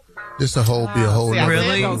Zoom, this will be a whole See, nother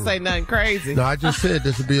Really? Don't say nothing crazy. No, I just said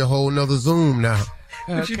this will be a whole nother Zoom now.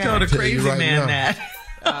 But you told a Tell you crazy right man now. that.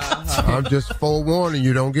 I'm just forewarning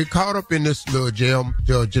you. Don't get caught up in this little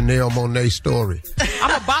Janelle Monae story.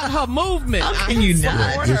 I'm about her movement. How can you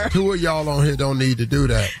not? Just two of y'all on here don't need to do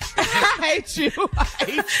that. I hate you.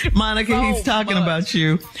 Monica, so he's talking much. about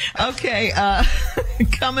you. Okay,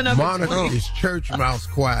 coming up. Monica is church mouse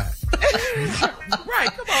quiet. Right,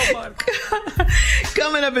 come on, Monica.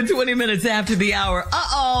 Coming up in 20 minutes after the hour.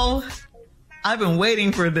 Uh-oh. I've been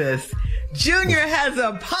waiting for this. Junior has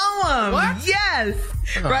a poem. What? Yes.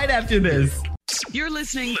 Right after this. You're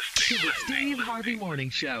listening to the Steve Harvey Morning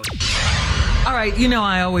Show. All right. You know,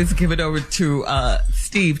 I always give it over to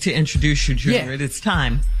Steve to introduce you, Junior. Yeah. It's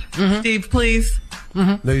time. Steve, please.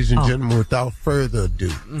 Ladies and gentlemen, without further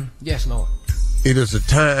ado, Yes, Lord. it is a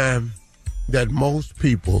time that most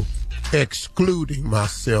people, excluding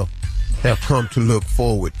myself, have come to look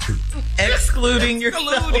forward to Excluding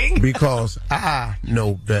yourself. because I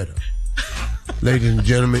know better. Ladies and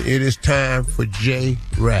gentlemen, it is time for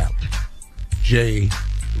J-Rap.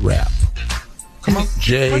 J-Rap. Come on.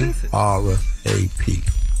 J-R-A-P.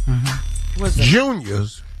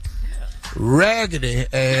 Junior's raggedy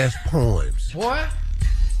ass poems.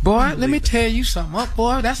 Boy, let me tell you something.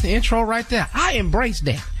 Boy, that's the intro right there. I embrace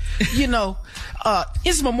that. You know,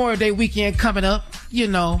 it's Memorial Day weekend coming up,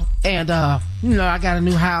 and, I got a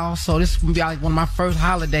new house, so this will be like one of my first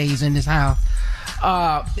holidays in this house.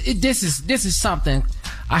 This is something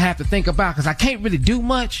I have to think about because I can't really do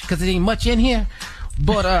much because there ain't much in here.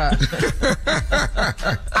 But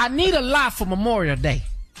I need a lie for Memorial Day.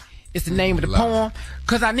 It's the name of the poem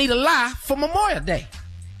because I need a lie for Memorial Day.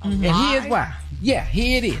 And here's why. Yeah,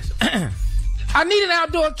 here it is. I need an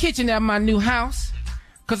outdoor kitchen at my new house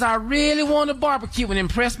because I really want to barbecue and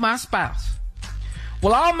impress my spouse.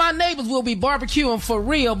 Well, all my neighbors will be barbecuing for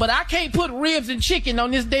real, but I can't put ribs and chicken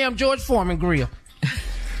on this damn George Foreman grill.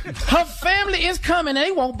 Her family is coming and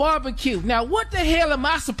they won't barbecue. Now, what the hell am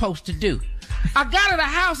I supposed to do? I got her the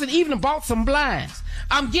house and even bought some blinds.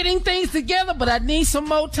 I'm getting things together, but I need some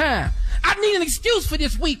more time. I need an excuse for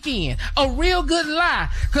this weekend. A real good lie.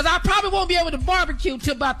 Because I probably won't be able to barbecue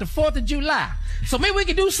till about the 4th of July. So maybe we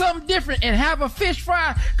can do something different and have a fish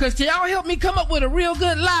fry. Because can y'all help me come up with a real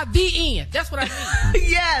good lie? The end. That's what I need.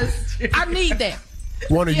 Yes. I need that.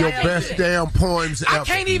 One of your best damn poems ever. I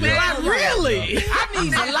can't even lie. Really? I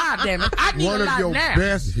need a lie, damn it. I need One a of lie your now.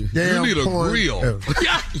 best damn You need a poems grill. ever.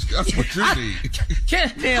 That's what you need.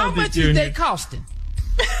 How much is they costing?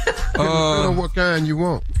 Depending on what kind you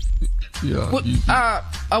want. Yeah.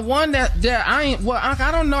 One that I ain't. Well,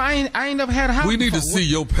 I don't know. I ain't never had a house. We need to before. see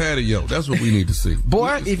your patio. That's what we need to see.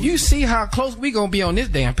 Boy, if you see how close we gonna be on this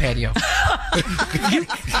damn patio,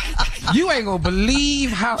 you ain't gonna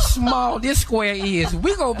believe how small this square is.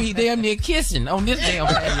 We gonna be damn near kissing on this damn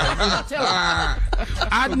patio.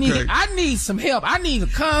 I need some help. I need a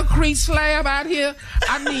concrete slab out here.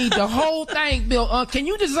 I need the whole thing built. Can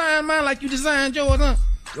you design mine like you designed yours? Hell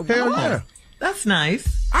yeah. That's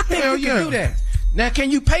nice. I think we can do that. Now,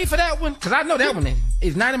 can you pay for that one? Because I know that one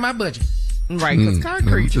is not in my budget. Right, because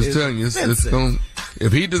concrete just is telling you, it's expensive. gonna,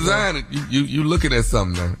 if he designed it, you looking at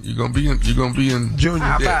something now. You're gonna be in Junior.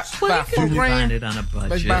 About Well, $4 you can grand. find it on a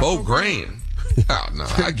budget. About $4 grand. Oh, no,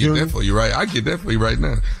 I get that for you right. I get that for you right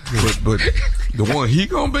now. But the one he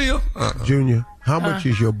gonna build, Junior, How much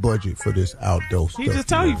is your budget for this outdoor stuff? He just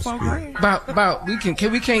told you $4,000. About we can't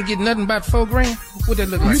get nothing about $4,000. What that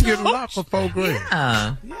look like? You get a lot for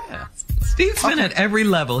 $4,000. Yeah. Steve's been at every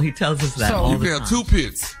level. He tells us that. So all You the can have time. 2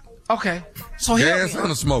 pits. Okay. So Gas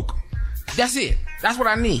and a smoker. That's it. That's what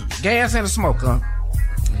I need. Gas and a smoker.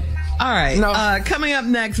 All right. No. Coming up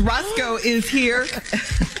next, Roscoe is here.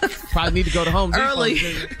 Probably need to go to Home Depot.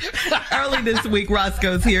 Early this week,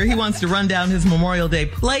 Roscoe's here. He wants to run down his Memorial Day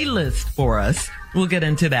playlist for us. We'll get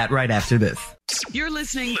into that right after this. You're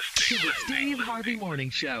listening to the Steve Harvey Morning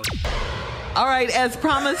Show. All right, as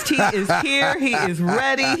promised, he is here. He is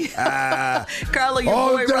ready. Carla,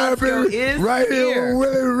 your boy Roscoe is right here.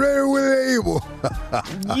 Willie Abel.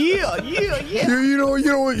 Yeah. You know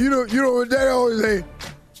what Daddy always say?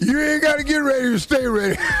 You ain't got to get ready to stay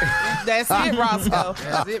ready. That's it, Roscoe.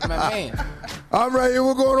 That's it, my man. I'm right here.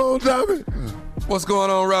 What's going on, Tommy? What's going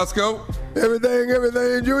on, Roscoe? Everything,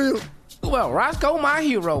 Junior. Well, Roscoe, my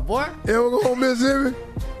hero, boy. Ever go home Mississippi?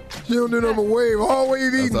 She don't do nothing but wave.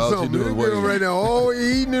 Always eating all she something. do is Look at her wave. right now. Always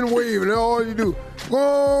eating and waving. That's all you do.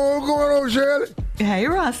 What's going on, Shirley? Hey,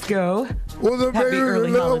 Roscoe. What's up, Happy baby?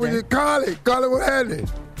 early Love holiday. with you. Carly, what happening?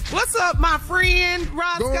 What's up, my friend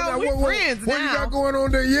Roscoe? We friends what now. you got going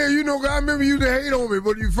on there? Yeah, you know, I remember you used to hate on me,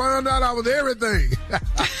 but you found out I was everything.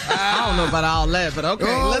 I don't know about all that, but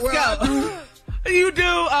okay, Oh, let's well, go. You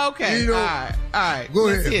do? Okay. You know, all right. Go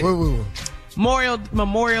Let's ahead. hit it.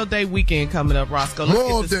 Memorial Day weekend coming up, Roscoe.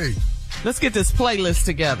 Let's get this playlist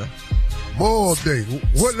together. Memorial Day.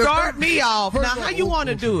 Start me off. Now, how you want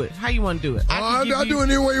to do it? I do it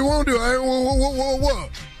any way you want to do it. What?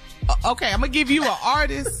 Okay, I'm going to give you an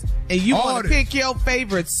artist, and you want to pick your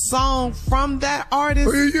favorite song from that artist?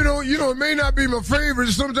 Well, you know, it may not be my favorite.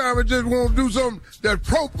 Sometimes I just want to do something that's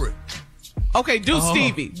appropriate. Okay, do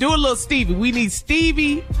Stevie. Do a little Stevie. We need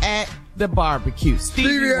Stevie at the barbecue.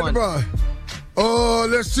 Stevie at the bar.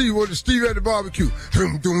 Let's see what is Stevie at the barbecue.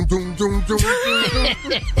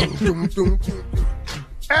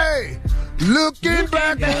 Hey, looking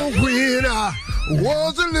back on when I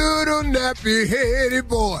was a little nappy-headed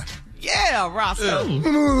boy. Yeah, Roscoe.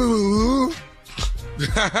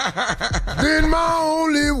 Then my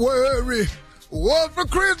only worry was for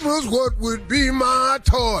Christmas what would be my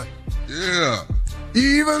toy. Yeah.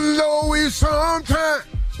 Even though we sometimes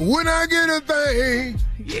when I get a thing,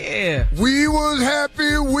 yeah, we was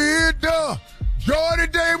happy with the joy the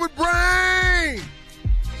day would bring.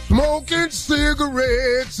 Smoking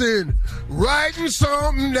cigarettes and writing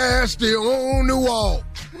something nasty on the wall.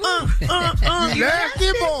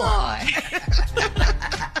 Nasty boy.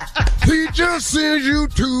 Teacher sends you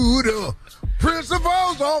to the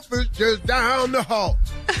principal's office just down the hall.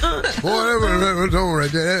 Whatever's on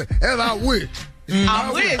right there. As I wish.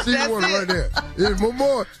 I wish. That's one it. right there. It's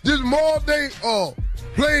just more day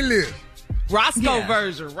playlist. Roscoe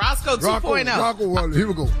version. Roscoe 2.0. Rocco, here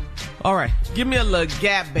we go. All right. Give me a little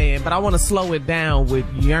Gap Band, but I want to slow it down with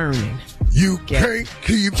Yearning. You can't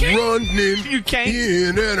keep running you can't.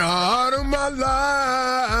 in and out of my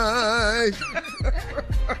life.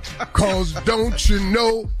 Cause don't you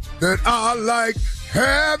know that I like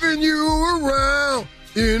having you around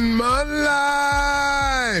in my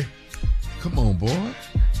life. Come on, boy.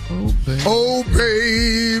 Oh, baby. Oh,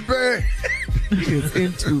 baby. He is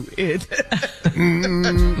into it.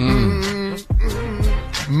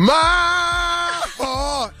 My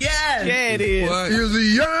heart. Yes. Yeah, it is. What?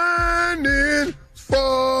 Is yearning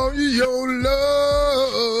for your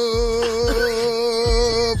love.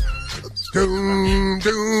 Doom,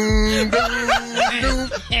 doom, doom, doom.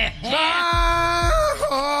 My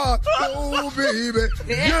heart, oh baby,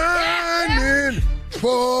 yearning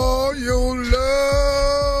for your love.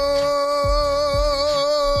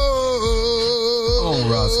 Oh,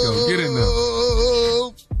 Roscoe, get in there.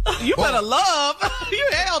 You better love. You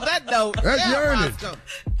held that note. That's yearning. Roscoe.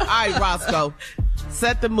 All right, Roscoe.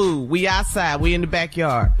 Set the mood. We outside. We in the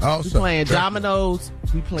backyard. Outside. We playing dominoes.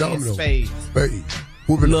 We playing spades. Spades.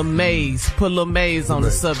 Little maze. Put little maze on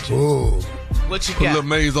the subject. Oh. What you Put a got? little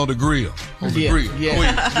maize on the grill. On the grill.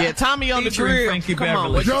 Yeah. Tommy on the grill. Frankie Come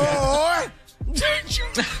on. Beverly. What you Joy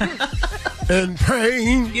and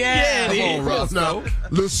pain. Yeah, Come it on, is. Roscoe. Now,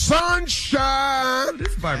 the sunshine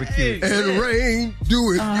This barbecue. and rain,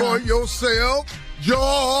 do it for yourself.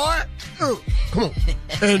 Joy, come on,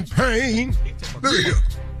 and pain. Look at you.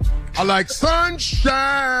 I like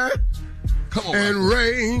sunshine Come on, and Roscoe.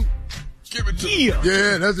 rain. Give it to me.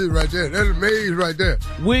 Yeah, that's it right there. That's amazing right there.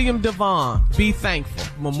 William Devon. Be thankful.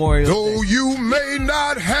 Memorial Day. Though you may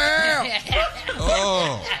not have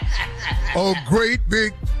Oh. a great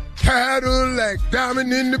big Cadillac,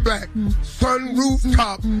 diamond in the back, sunroof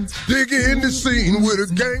top, digging in the scene with a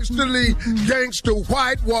gangster lead, gangster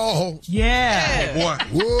white wall. Yeah. Boy.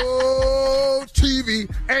 Whoa, TV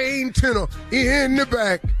antenna in the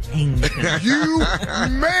back. You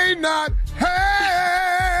may not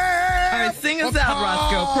have. All right, sing us out,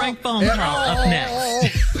 Roscoe. Prank phone call up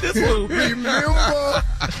next. Remember,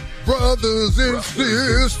 brothers and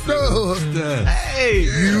sisters,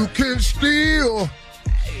 you can still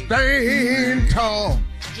stand tall.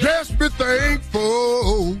 Just be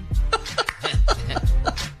thankful.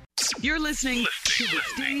 You're listening to the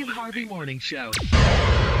Steve Harvey Morning Show.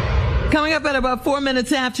 Coming up at about 4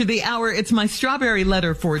 minutes after the hour, it's my strawberry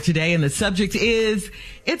letter for today, and the subject is,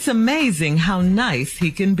 it's amazing how nice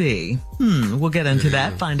he can be. We'll get into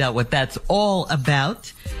that, find out what that's all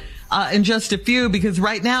about in just a few, because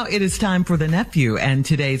right now it is time for the nephew and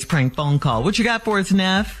today's prank phone call. What you got for us,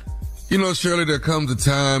 Neff? You know, Shirley, there comes a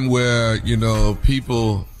time where,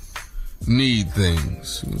 people need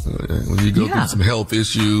things. When you go through some health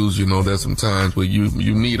issues, there's some times where you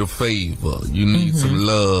need a favor. You need some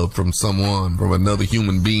love from someone, from another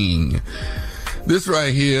human being. This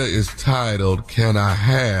right here is titled, Can I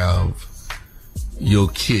Have Your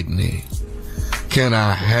Kidney? Can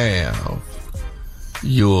I have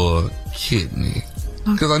your kidney?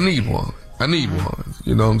 Because I need one. I need one.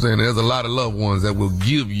 You know what I'm saying? There's a lot of loved ones that will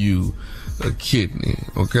give you a kidney,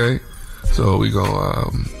 okay? So we're gonna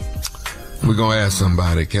ask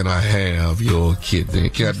somebody, can I have your kidney?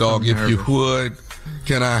 Cat Dog, if you would,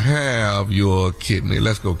 can I have your kidney?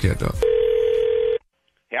 Let's go, Cat Dog.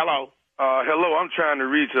 Hello. Hello, I'm trying to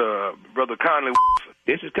reach Brother Conley.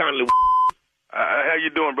 This is Conley. How you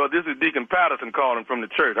doing, brother? This is Deacon Patterson calling from the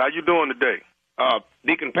church. How you doing today?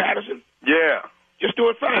 Deacon Patterson? Yeah. Just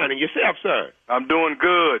doing fine. And yourself, sir? I'm doing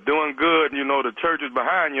good, doing good. The church is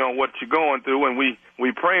behind you on what you're going through, and we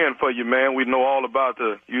praying for you, man. We know all about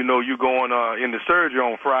you going in the surgery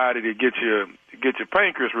on Friday to get your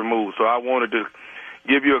pancreas removed. So I wanted to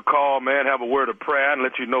give you a call, man, have a word of prayer, and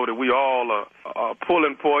let you know that we all are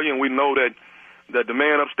pulling for you, and we know that the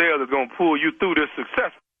man upstairs is going to pull you through this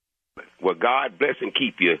successfully. Well, God bless and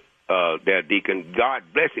keep you there, Deacon. God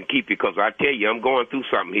bless and keep you, because I tell you, I'm going through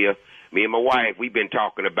something here. Me and my wife, we've been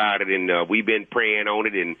talking about it, and we've been praying on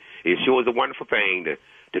it, and it sure is a wonderful thing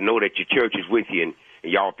to know that your church is with you and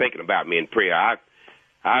y'all thinking about me in prayer.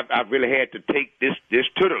 I've really had to take this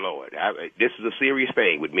to the Lord. This is a serious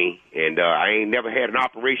thing with me, and I ain't never had an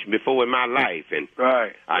operation before in my life, and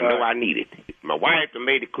I know I need it. My wife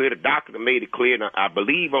made it clear, the doctor made it clear, and I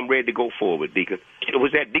believe I'm ready to go forward, Deacon.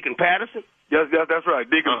 Was that Deacon Patterson? Yes, that's right,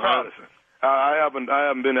 Deacon Patterson. I've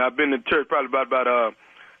been in church probably about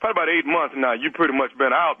 8 months now. You pretty much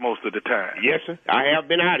been out most of the time. Yes, sir. I have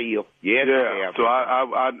been out of here. Yes, yeah. I have. So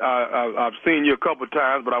I've seen you a couple of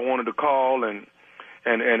times, but I wanted to call and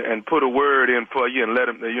put a word in for you and let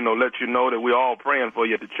you know that we're all praying for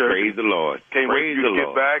you at the church. Praise the Lord. Can't wait for you to get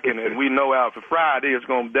back, and we know after Friday it's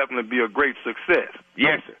going to definitely be a great success.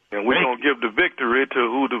 Yes, sir. And we're going to give the victory to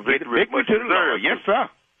who the victory much deserves. Yes, sir.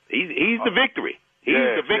 He's the victory.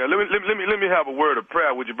 He's the victory. Yeah. Let me have a word of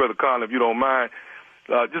prayer with you, Brother Conley, if you don't mind.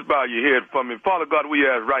 Just bow your head for me. Father God, we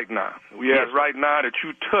ask right now. We ask right now that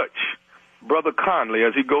you touch Brother Conley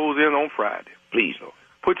as he goes in on Friday. Please, Lord.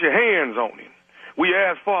 Put your hands on him. We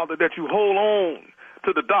ask, Father, that you hold on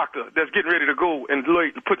to the doctor that's getting ready to go and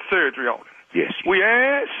put surgery on him. Yes. We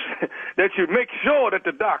ask that you make sure that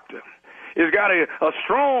the doctor has got a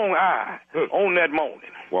strong eye on that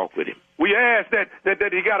morning. Walk with him. We ask that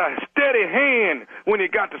he got a steady hand when he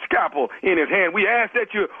got the scalpel in his hand. We ask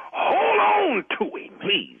that you hold on to him,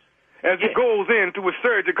 please, as he goes into his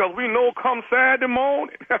surgery, because we know come Saturday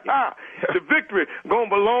morning, the victory going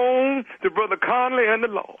to belong to Brother Conley and the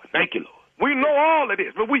Lord. Thank you, Lord. We know all of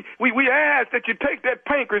this, but we ask that you take that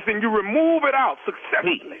pancreas and you remove it out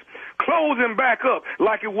successfully. Close him back up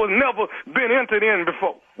like it was never been entered in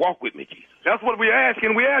before. Walk with me, Jesus. That's what we ask,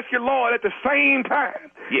 and we ask you, Lord, at the same time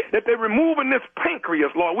that they're removing this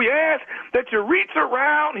pancreas, Lord. We ask that you reach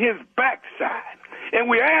around his backside, and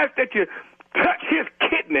we ask that you touch his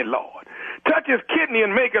kidney, Lord. Touch his kidney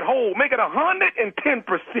and make it whole. Make it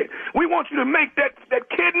 110%. We want you to make that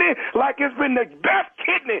kidney like it's been the best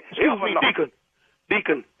kidney ever known.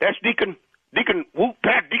 Deacon. That's Deacon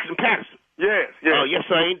Patterson. Yes. Yes,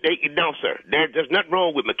 sir. No, sir. There's nothing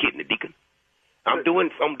wrong with my kidney, Deacon. I'm doing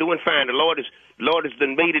fine. The Lord has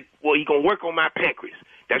done made it. Well, He gonna work on my pancreas.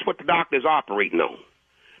 That's what the doctor's operating on.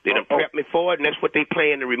 They done prepped me for it, and that's what they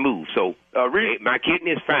plan to remove. So my kidney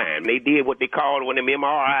is fine. They did what they called one of them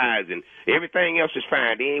MRIs, and everything else is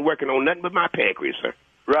fine. They ain't working on nothing but my pancreas, sir.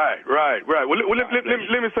 Right. Well,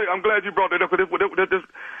 let me say, I'm glad you brought that up, because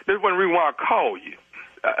this This is one reason why I called you.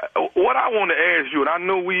 What I want to ask you, and I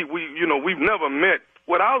know we've never met.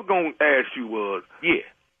 What I was going to ask you was,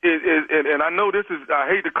 and I know this is,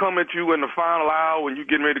 I hate to come at you in the final hour when you're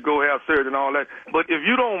getting ready to go have surgery and all that, but if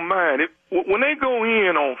you don't mind, when they go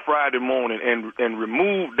in on Friday morning and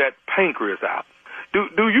remove that pancreas out,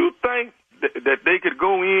 do you think that they could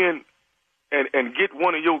go in and get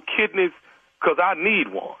one of your kidneys? Because I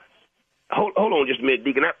need one. Hold on just a minute,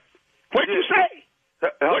 Deacon. What you say?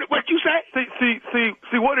 What you say?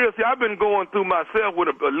 See what it is? See, I've been going through myself with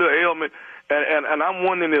a little ailment, and I'm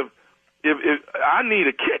wondering if I need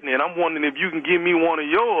a kidney, and I'm wondering if you can give me one of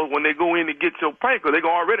yours when they go in to get your pancreas. They're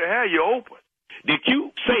going to already have you open. Did you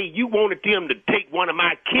say you wanted them to take one of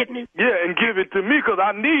my kidneys? Yeah, and give it to me because I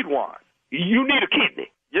need one. You need a kidney?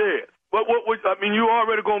 Yeah. What, I mean, you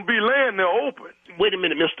already going to be laying there open. Wait a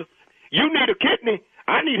minute, mister. You need a kidney?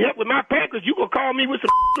 I need help with my pancreas. You going to call me with some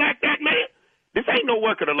like that, man? This ain't no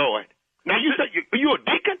work of the Lord. Now, you say you a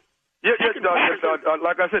deacon? Yeah,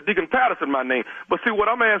 like I said, Deacon Patterson, my name. But see, what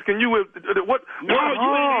I'm asking you is, what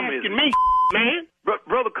harm is it? Me, man.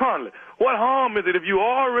 Brother Conley, what harm is it if you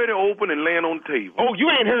already open and laying on the table? Oh, you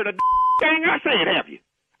ain't heard a thing I said, have you?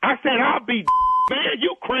 I said I'll be man,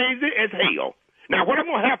 you crazy as hell. Now, what I'm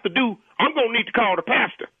going to have to do, I'm going to need to call the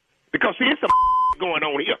pastor. Because, see, it's some going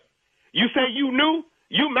on here. You say you knew?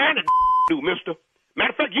 You might have knew, mister.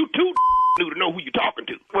 Matter of fact, you too knew to know who you're talking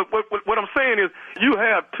to. What I'm saying is, you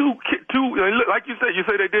have two, like you say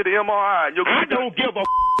they did the MRI. I don't give a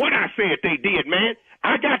what I said they did, man.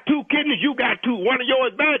 I got two kidneys, you got two. One of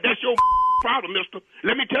yours bad, that's your problem, mister.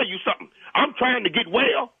 Let me tell you something. I'm trying to get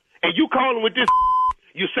well, and you calling with this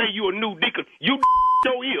you say you a new deacon. You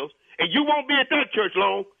your ears, and you won't be at that church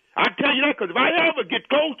long. I tell you that because if I ever get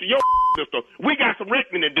close to your sister, we got some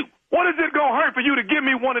reckoning to do. What is it gonna hurt for you to give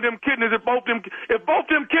me one of them kidneys if both them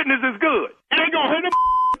kidneys is good? It ain't gonna hurt them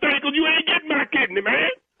thing because you ain't getting my kidney,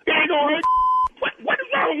 man. It ain't gonna hurt. What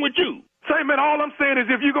is wrong with you? Say, man, all I'm saying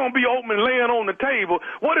is if you're gonna be open and laying on the table,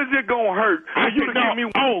 what is it gonna hurt for you to give me?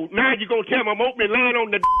 Oh, now you're gonna tell me I'm open and laying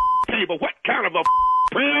on the table. What kind of a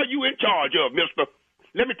prayer are you in charge of, mister?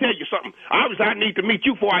 Let me tell you something. Obviously, I need to meet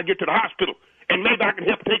you before I get to the hospital. And maybe I can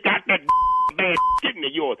help take out that bad kidney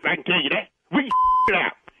of yours. I can tell you that. We can it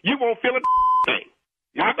out. You won't feel a thing.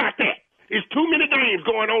 How about that? There's too many games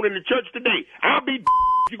going on in the church today. I'll be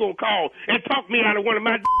you gonna call and talk me out of one of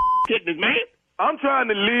my kidneys, man. I'm trying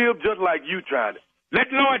to live just like you tried to. Let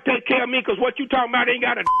the Lord take care of me, because what you talking about ain't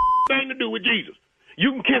got a thing to do with Jesus.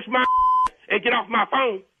 You can kiss my and get off my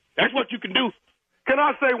phone. That's what you can do. Can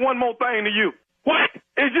I say one more thing to you? What?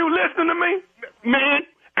 Is you listening to me? Man,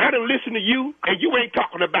 I done listen to you, and you ain't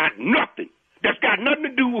talking about nothing. That's got nothing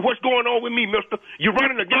to do with what's going on with me, mister. You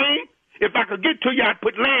running a game? If I could get to you, I'd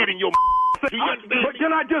put land in your But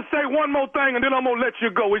can I just say one more thing, and then I'm going to let you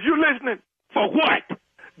go? Is you listening? For what?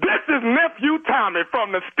 This is Nephew Tommy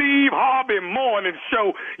from the Steve Harvey Morning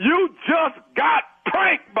Show. You just got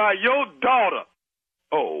pranked by your daughter.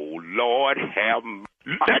 Oh, Lord have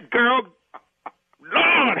mercy. That girl...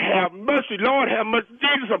 Lord have mercy. Lord have mercy.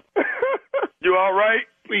 Jesus. You all right?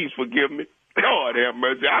 Please forgive me. Lord have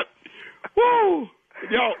mercy. Woo.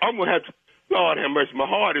 Y'all, I'm going to have to... Lord have mercy. My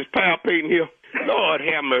heart is palpitating here. Lord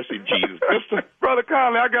have mercy, Jesus. Brother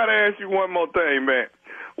Conley, I got to ask you one more thing, man.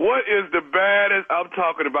 What is the baddest, I'm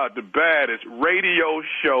talking about the baddest radio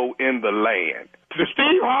show in the land? The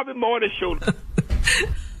Steve Harvey Morning Show.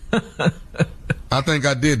 I think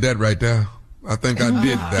I did that right there. I think I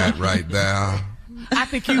did that right there. I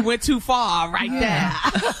think you went too far right there.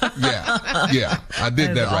 Yeah. I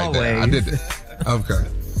did that right there. I did that. Okay.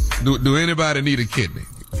 Do anybody need a kidney?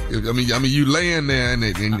 I mean, you laying there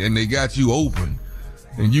and they got you open,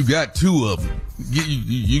 and you got two of them.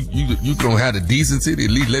 You don't have the decency to at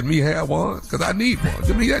least let me have one, because I need one.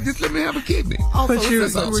 Just let me have a kidney. Oh, but so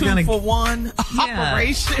it's a 2-for-1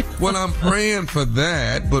 operation. Well, I'm praying for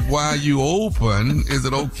that, but while you open, is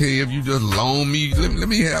it okay if you just loan me? Let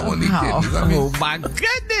me have one of these kidneys. I mean, oh my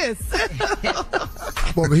goodness!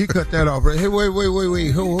 Boy, but he cut that off. Right? Hey,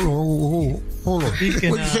 wait. Hold on. What you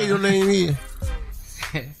say your name is?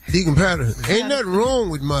 Deacon Patterson. Ain't nothing wrong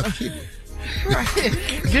with my kidney. Right.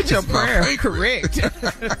 Get your prayer correct.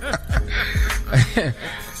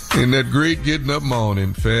 In that great getting up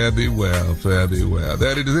morning, fare thee well.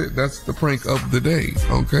 That is it. That's the prank of the day.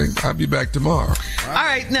 Okay, I'll be back tomorrow. All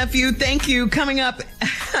right, nephew, thank you. Coming up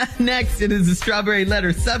next, it is a strawberry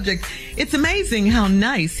letter subject. It's amazing how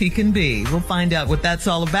nice he can be. We'll find out what that's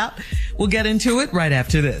all about. We'll get into it right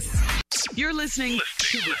after this. You're listening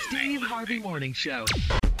to the Steve Harvey Morning Show.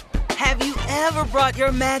 Have you ever brought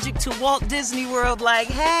your magic to Walt Disney World like,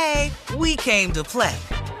 hey, we came to play?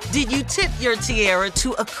 Did you tip your tiara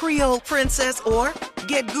to a Creole princess or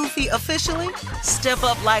get goofy officially? Step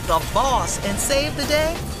up like a boss and save the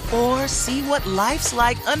day? Or see what life's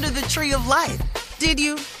like under the tree of life? Did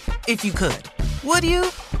you? If you could. Would you?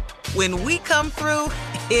 When we come through,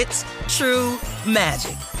 it's true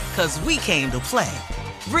magic. 'Cause we came to play.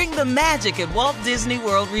 Bring the magic at Walt Disney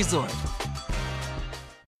World Resort.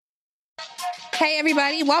 Hey,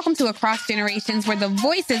 everybody. Welcome to Across Generations, where the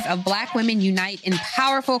voices of Black women unite in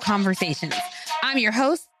powerful conversations. I'm your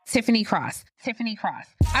host, Tiffany Cross.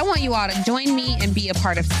 I want you all to join me and be a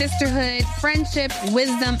part of sisterhood, friendship,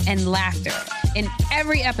 wisdom, and laughter. In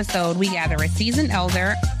every episode, we gather a seasoned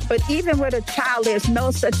elder. But even with a child, there's no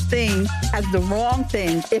such thing as the wrong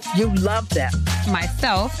thing if you love them.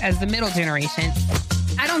 Myself, as the middle generation.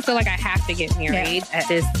 I don't feel like I have to get married at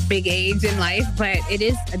this big age in life, but it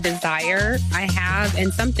is a desire I have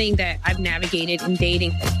and something that I've navigated in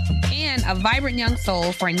dating. And a vibrant young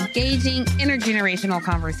soul for engaging intergenerational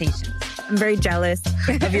conversations. I'm very jealous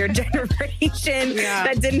of your generation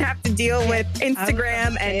that didn't have to deal with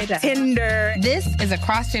Instagram and Tinder. This is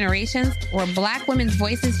Across Generations, where Black women's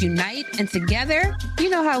voices unite, and together, you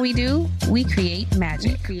know how we do, we create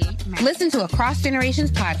magic. Listen to Across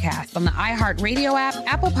Generations podcast on the iHeartRadio app,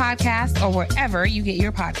 Apple Podcasts, or wherever you get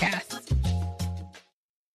your podcasts.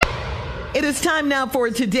 It is time now for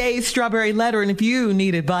today's Strawberry Letter. And if you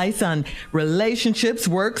need advice on relationships,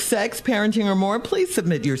 work, sex, parenting, or more, please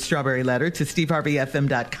submit your Strawberry Letter to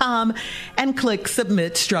steveharveyfm.com and click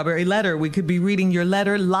Submit Strawberry Letter. We could be reading your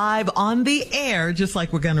letter live on the air, just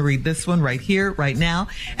like we're going to read this one right here, right now.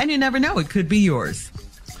 And you never know, it could be yours.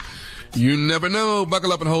 You never know.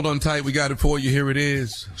 Buckle up and hold on tight. We got it for you. Here it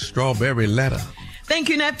is. Strawberry Letter. Thank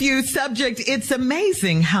you, nephew. Subject, it's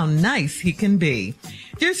amazing how nice he can be.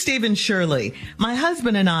 Dear Steve and Shirley, my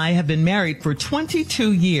husband and I have been married for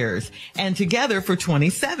 22 years and together for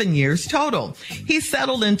 27 years total. He's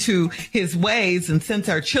settled into his ways, and since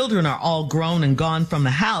our children are all grown and gone from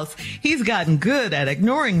the house, he's gotten good at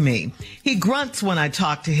ignoring me. He grunts when I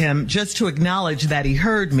talk to him just to acknowledge that he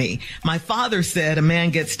heard me. My father said a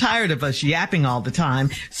man gets tired of us yapping all the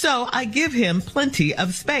time, so I give him plenty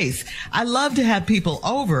of space. I love to have people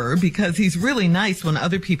over because he's really nice when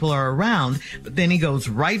other people are around, but then he goes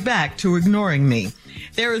right back to ignoring me.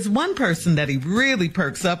 There is one person that he really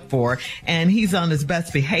perks up for, and he's on his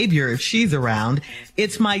best behavior if she's around.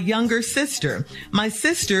 It's my younger sister. My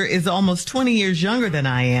sister is almost 20 years younger than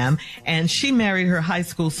I am, and she married her high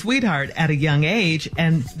school sweetheart at a young age,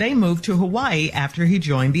 and they moved to Hawaii after he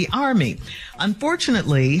joined the Army.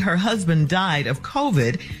 Unfortunately, her husband died of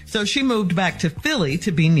COVID, so she moved back to Philly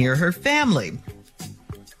to be near her family.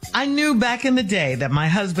 I knew back in the day that my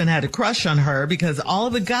husband had a crush on her because all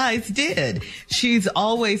the guys did. She's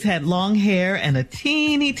always had long hair and a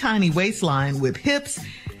teeny tiny waistline with hips,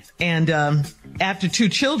 and after 2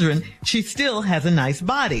 children, she still has a nice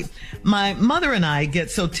body. My mother and I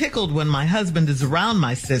get so tickled when my husband is around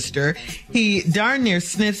my sister. He darn near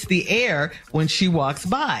sniffs the air when she walks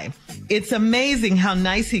by. It's amazing how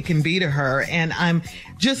nice he can be to her, and I'm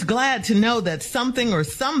just glad to know that something or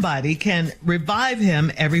somebody can revive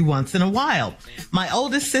him every once in a while. My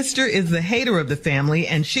oldest sister is the hater of the family,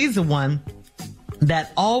 and she's the one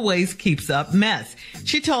that always keeps up mess.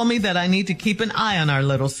 She told me that I need to keep an eye on our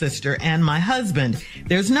little sister and my husband.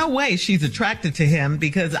 There's no way she's attracted to him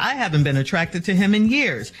because I haven't been attracted to him in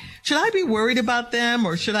years. Should I be worried about them,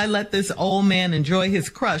 or should I let this old man enjoy his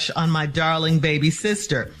crush on my darling baby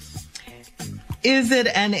sister? Is it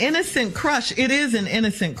an innocent crush? It is an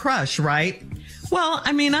innocent crush, right? Well,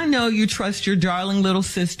 I mean, I know you trust your darling little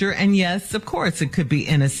sister, and yes, of course, it could be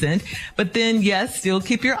innocent, but then, yes, still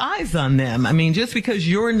keep your eyes on them. I mean, just because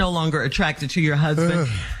you're no longer attracted to your husband,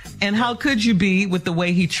 and how could you be with the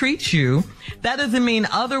way he treats you? That doesn't mean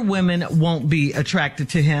other women won't be attracted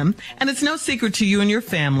to him, and it's no secret to you and your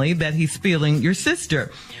family that he's feeling your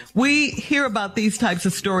sister. We hear about these types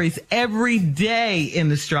of stories every day in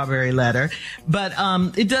the Strawberry Letter, but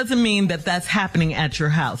it doesn't mean that that's happening at your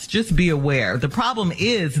house. Just be aware. The problem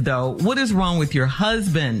is, though, what is wrong with your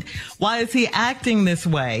husband? Why is he acting this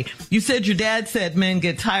way? You said your dad said men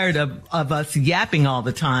get tired of us yapping all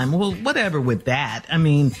the time. Well, whatever with that. I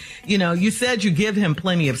mean, you know, you said you give him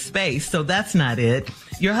plenty of space, so that's not it.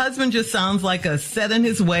 Your husband just sounds like a set in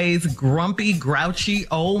his ways, grumpy, grouchy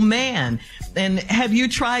old man. And have you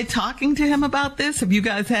tried talking to him about this? Have you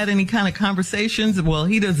guys had any kind of conversations? Well,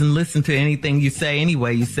 he doesn't listen to anything you say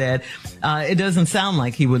anyway, you said. It doesn't sound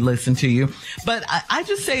like he would listen to you. But I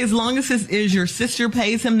just say as long as your sister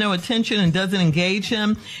pays him no attention and doesn't engage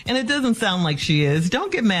him, and it doesn't sound like she is,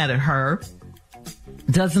 don't get mad at her.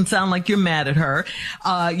 Doesn't sound like you're mad at her.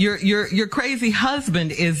 Your crazy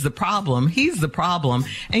husband is the problem. He's the problem.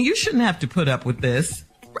 And you shouldn't have to put up with this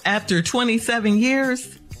after 27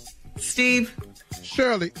 years. Steve?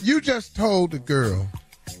 Shirley, you just told the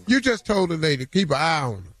lady, keep an eye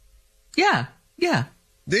on her. Yeah.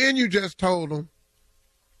 Then you just told them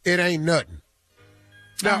it ain't nothing.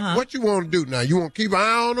 Now, what you want to do now? You want to keep an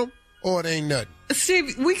eye on them or it ain't nothing?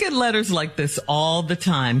 Steve, we get letters like this all the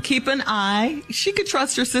time. Keep an eye. She could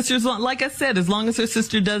trust her sisters. Like I said, as long as her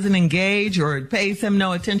sister doesn't engage or pays him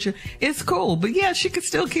no attention, it's cool. But yeah, she could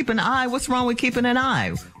still keep an eye. What's wrong with keeping an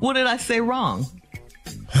eye? What did I say wrong?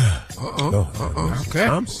 Okay.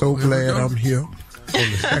 I'm so glad I'm here on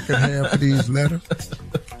the second half of these letters.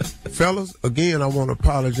 Fellas, again, I want to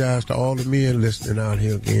apologize to all the men listening out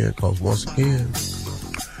here again, because once again,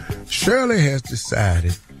 Shirley has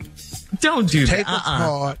decided don't do take a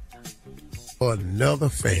card for another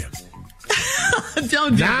family.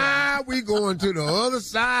 Don't do that. Now we going to the other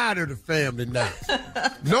side of the family now.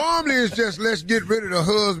 Normally it's just let's get rid of the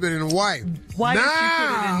husband and the wife. Why did she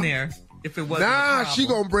put it in there if it wasn't a problem? She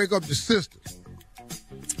gonna break up the sisters.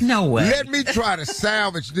 No way. Let me try to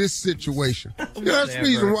salvage this situation. That's the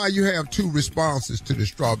reason why you have two responses to the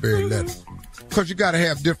strawberry letters. Because you got to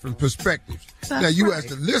have different perspectives. Now, you as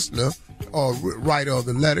the listener or writer of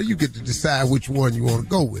the letter, you get to decide which one you want to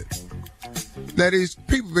go with. That is,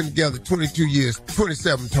 people been together 22 years,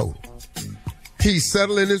 27 total. He's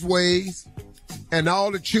settling his ways, and all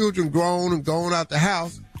the children grown and gone out the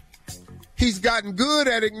house. He's gotten good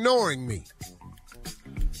at ignoring me.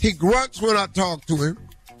 He grunts when I talk to him,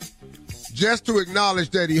 just to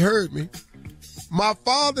acknowledge that he heard me. My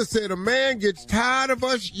father said a man gets tired of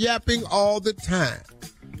us yapping all the time.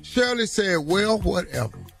 Shirley said, well,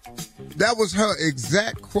 whatever. That was her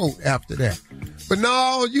exact quote after that. But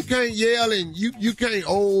no, you can't yell and you can't,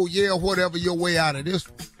 yell whatever your way out of this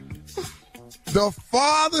one. The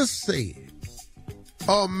father said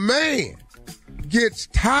a man gets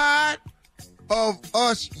tired of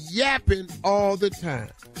us yapping all the time.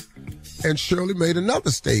 And Shirley made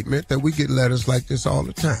another statement that we get letters like this all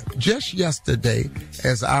the time. Just yesterday,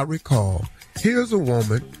 as I recall, here's a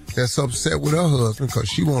woman that's upset with her husband because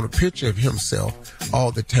she want a picture of himself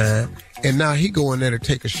all the time. And now he go in there to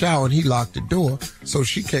take a shower and he locked the door so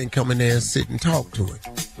she can't come in there and sit and talk to him.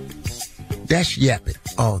 That's yapping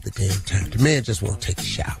all the damn time. The man just want to take a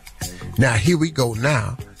shower. Now, here we go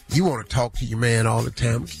now. You want to talk to your man all the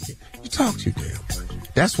time. You talk too damn much.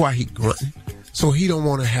 That's why he grunting. So he don't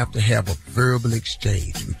want to have a verbal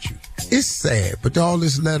exchange with you. It's sad, but all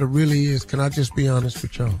this letter really is, can I just be honest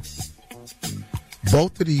with y'all?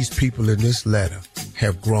 Both of these people in this letter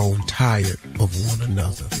have grown tired of one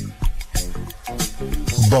another.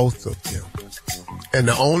 Both of them. And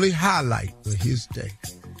the only highlight of his day,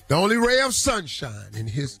 the only ray of sunshine in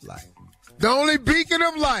his life, the only beacon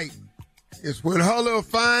of light is when her little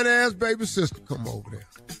fine-ass baby sister come over there.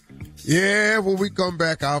 Yeah, when we come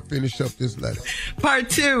back, I'll finish up this letter. Part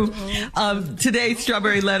 2 of today's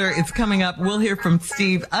Strawberry Letter is coming up. We'll hear from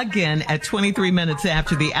Steve again at 23 minutes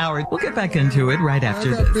after the hour. We'll get back into it right after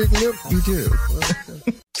this. Big lips, you do.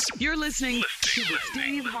 You're listening to the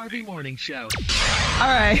Steve Harvey Morning Show. All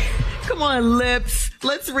right. Come on, lips.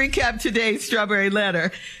 Let's recap today's Strawberry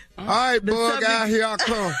Letter. All right, bug, out here I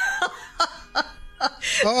come.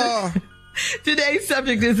 Today's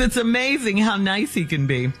subject is, it's amazing how nice he can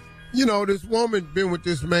be. You know, this woman been with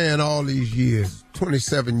this man all these years,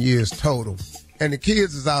 27 years total. And the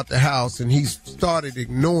kids is out the house and he's started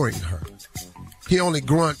ignoring her. He only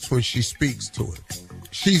grunts when she speaks to him.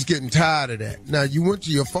 She's getting tired of that. Now, you went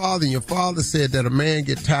to your father and your father said that a man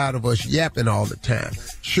get tired of us yapping all the time.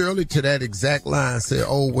 Shirley, to that exact line, said,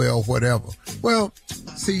 oh, well, whatever. Well,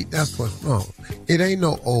 see, that's what's wrong. It ain't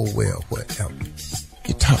no oh, well, whatever.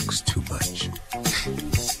 He talks too much.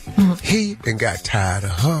 He done got tired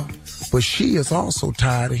of her, but she is also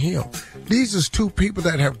tired of him. These is two people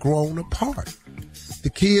that have grown apart. The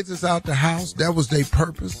kids is out the house. That was their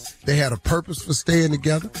purpose. They had a purpose for staying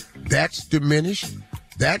together. That's diminished.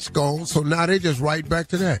 That's gone. So now they just right back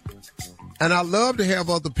to that. And I love to have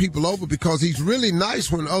other people over because he's really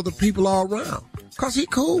nice when other people are around because he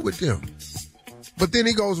cool with them. But then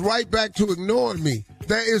he goes right back to ignoring me.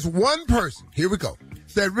 There is one person, here we go,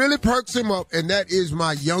 that really perks him up, and that is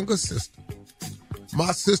my younger sister.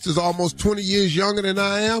 My sister's almost 20 years younger than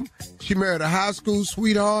I am. She married a high school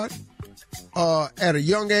sweetheart at a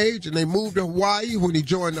young age, and they moved to Hawaii when he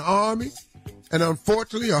joined the Army. And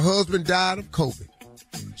unfortunately, her husband died of COVID.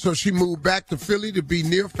 So she moved back to Philly to be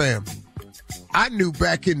near family. I knew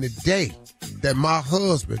back in the day that my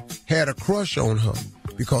husband had a crush on her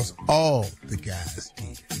because all the guys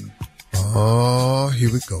did. Oh,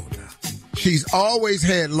 here we go now. She's always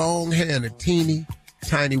had long hair and a teeny,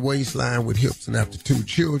 tiny waistline with hips, and after 2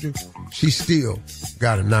 children, she still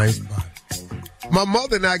got a nice body. My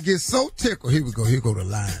mother and I get so tickled. Here we go. Here go the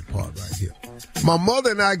line part right here. My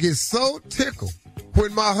mother and I get so tickled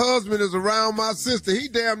when my husband is around my sister. He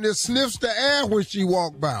damn near sniffs the air when she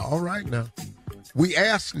walk by. All right now. We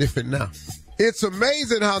air sniffing now. It's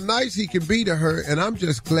amazing how nice he can be to her, and I'm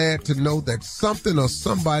just glad to know that something or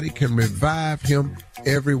somebody can revive him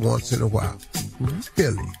every once in a while.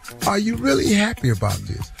 Billy, are you really happy about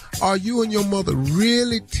this? Are you and your mother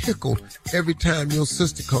really tickled every time your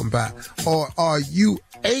sister come by? Or are you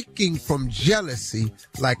aching from jealousy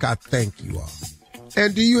like I think you are?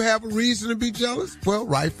 And do you have a reason to be jealous? Well,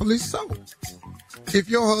 rightfully so. If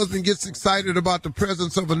your husband gets excited about the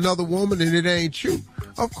presence of another woman and it ain't you,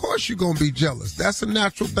 of course you're going to be jealous. That's a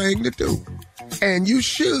natural thing to do. And you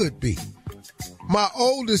should be. My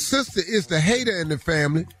oldest sister is the hater in the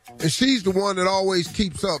family, and she's the one that always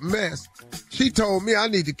keeps up mess. She told me I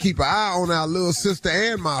need to keep an eye on our little sister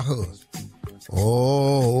and my husband.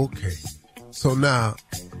 Oh, okay. So now,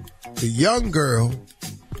 the young girl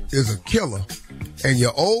is a killer, and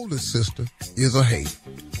your older sister is a hater.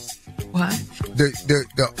 What?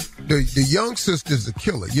 The young sister's a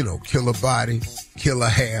killer. You know, killer body, killer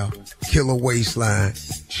hair, killer waistline.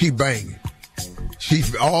 She banging.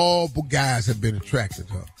 All guys have been attracted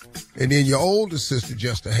to her. And then your older sister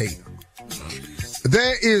just a hater.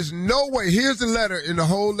 There is no way. Here's the letter in the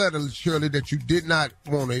whole letter, Shirley, that you did not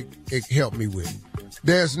want to help me with.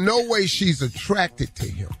 There's no way she's attracted to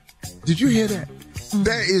him. Did you hear that? Mm-hmm.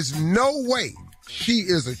 There is no way she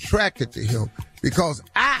is attracted to him because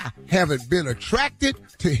I haven't been attracted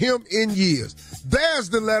to him in years. There's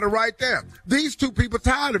the letter right there. These two people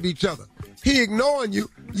tired of each other. He ignoring you.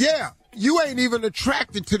 Yeah, you ain't even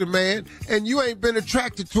attracted to the man, and you ain't been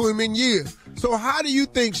attracted to him in years. So how do you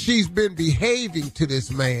think she's been behaving to this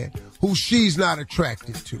man who she's not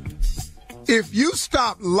attracted to? If you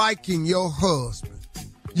stop liking your husband,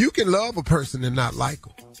 you can love a person and not like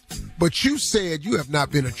him. But you said you have not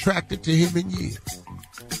been attracted to him in years.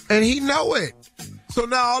 And he know it. So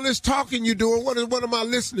now all this talking you doing, what am I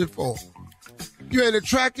listening for? You ain't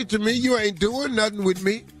attracted to me. You ain't doing nothing with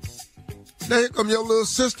me. Now here come your little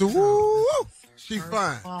sister. Woo! She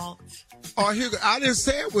fine. Oh, I didn't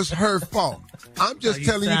say it was her fault. I'm just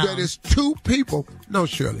telling you that it's two people. No,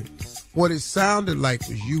 Shirley. What it sounded like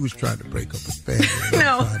was you was trying to break up a family.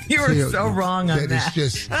 No, you were so wrong on that. It's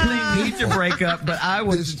just they need to break up, but I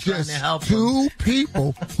was trying to help two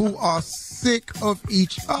people who are sick of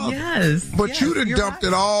each other. Yes. But you done dumped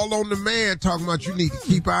it all on the man, talking about you need to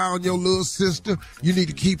keep an eye on your little sister. You need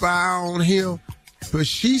to keep an eye on him. But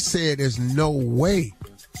she said there's no way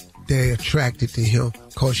they're attracted to him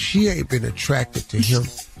because she ain't been attracted to him.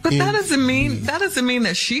 But that doesn't mean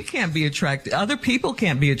that she can't be attracted. Other people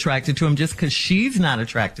can't be attracted to him just because she's not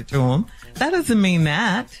attracted to him. That doesn't mean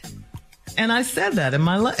that. And I said that in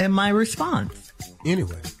my response.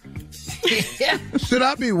 Anyway, should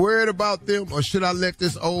I be worried about them, or should I let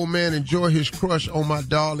this old man enjoy his crush on my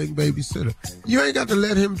darling babysitter? You ain't got to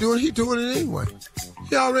let him do it. He doing it anyway.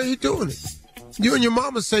 He already doing it. You and your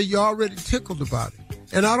mama say you're already tickled about it.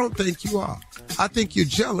 And I don't think you are. I think you're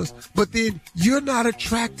jealous, but then you're not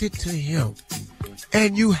attracted to him.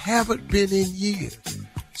 And you haven't been in years.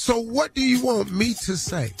 So what do you want me to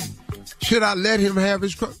say? Should I let him have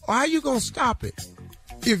his crush? Or how you going to stop it?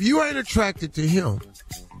 If you ain't attracted to him,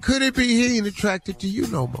 could it be he ain't attracted to you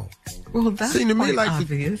no more? Well, that's to me like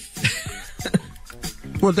obvious.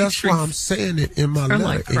 Well, that's why I'm saying it in my letter.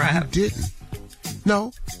 Like crap. And you didn't.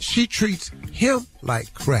 No, she treats him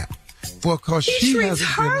like crap. Because she treats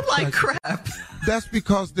her like crap. That's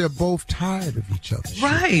because they're both tired of each other.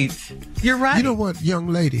 Right. You're right. You know what, young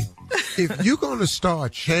lady? If you're going to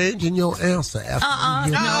start changing your answer after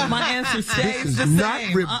no, my answer stays this the is same. not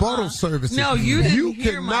rebuttal services. No, you didn't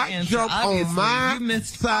hear cannot my answer. jump Obviously, on my you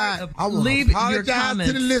missed side. I want leave to your apologize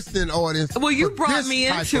comments to the listening audience. Well, you brought me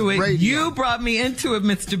into it. Radio. You brought me into it,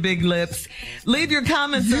 Mr. Big Lips. Leave your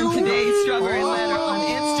comments on today's Strawberry Letter on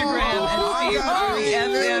Instagram at Steve Harvey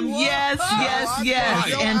FM. Yes.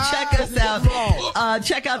 And check us out.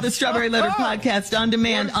 Check out the Strawberry Letter podcast on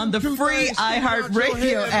demand on the free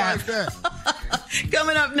iHeartRadio app.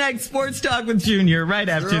 Coming up next, Sports Talk with Junior right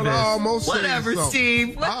after this. Whatever,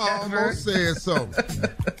 Steve. Whatever. I almost said so.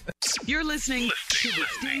 You're listening to the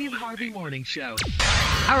Steve Harvey Morning Show.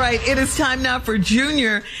 All right, it is time now for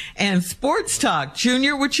Junior and Sports Talk.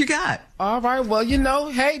 Junior, what you got? All right, well,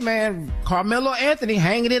 hey, man, Carmelo Anthony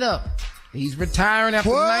hanging it up. He's retiring after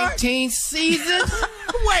 19 seasons.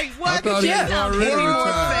 Wait, what? I thought he was already Any more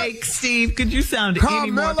retired. fake, Steve? Could you sound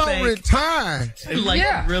any more Carmelo fake? retired. Like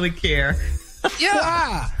Yeah. you really care. Yeah.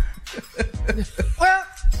 Why? Well,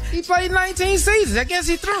 he played 19 seasons. I guess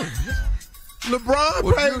he threw.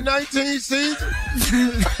 LeBron played 19 seasons.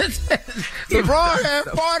 LeBron had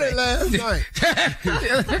 40 last night.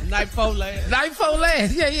 Night before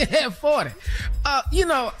last. Yeah, he had 40. But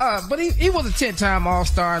he was a 10-time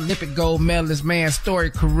All-Star, Olympic gold medalist, man,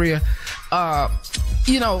 storied career. And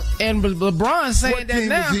LeBron saying What that team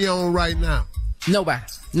now. is he on right now? Nobody.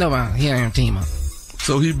 He ain't on a team up.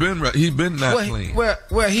 So he been not playing.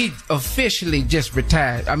 Well, he officially just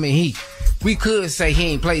retired. I mean, we could say he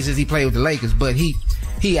ain't played since he played with the Lakers, but he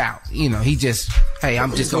out. He just, hey,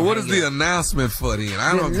 I'm just. So what is the announcement for then?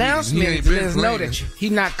 I The don't. announcement He ain't to been let us know playing. that he's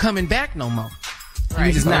not coming back no more. Right.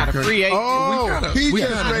 He's just not a free agent. Oh, he just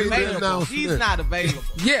gotta made the Available. announcement. He's not available.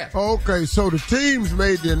 Yeah. Okay, so the teams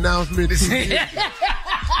made the announcement.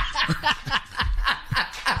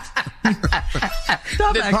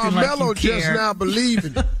 Stop acting Carmelo like you just care. now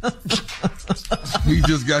believing. He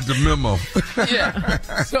just got the memo. Yeah.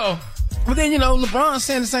 So, but then, LeBron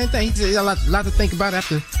saying the same thing. He said he got a lot to think about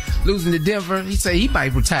after losing to Denver. He said he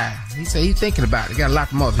might retire. He said he's thinking about it. He got a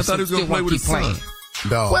lot more. I thought he was going to play with his son.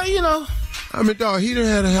 Dog. Well, I mean, dog, he done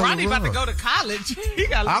had a hell of a Ronnie about to run. go to college. He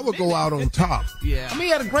got. I would go out on top. Yeah. I mean, he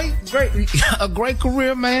had a great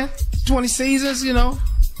career, man. 20 seasons,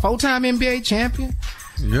 4-time NBA champion.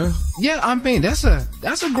 Yeah. Yeah, I mean, that's a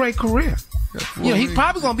great career. He's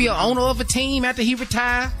probably going to be an owner of a team after he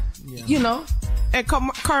retire. And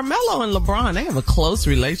Carmelo and LeBron, they have a close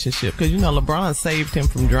relationship because LeBron saved him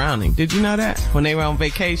from drowning. Did you know that when they were on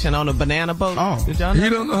vacation on a banana boat? Oh, did y'all know? He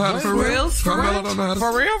don't know how to For real? Carmelo don't know how to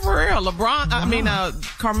For real.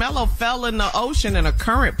 LeBron. Carmelo fell in the ocean and a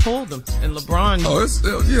current pulled him, and LeBron.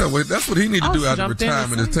 Well, that's what he need to do after jumped in and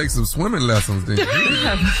retirement is take some swimming lessons. Then he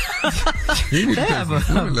need to They take have some a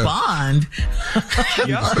swimming lessons. bond.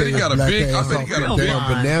 I bet he got a big. I bet he got a big.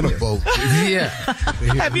 Damn banana boat. Yeah.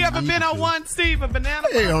 Have you ever been on one, Steve? A banana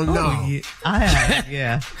boat? Hell no. Yeah, I have,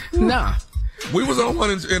 yeah. Nah. We was on one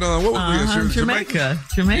in what was we? Jamaica.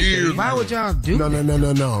 Years Why ago. would y'all do No.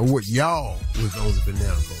 that? What y'all was on the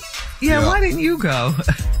banana boat? Yeah, why didn't you go?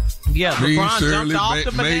 Yeah, Me, LeBron Shirley, jumped off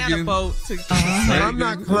the banana Megan. boat. I'm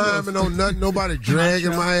not climbing on nothing. Nobody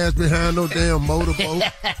dragging my ass behind no damn motorboat.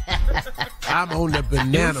 I'm on the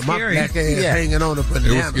banana. My scary. black ass hanging on the It was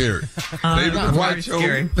banana. scary. David no, the very White Show.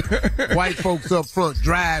 scary. White folks up front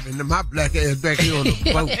driving, and my black ass back here on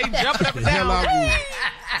the boat. They jumped up The and hell down. I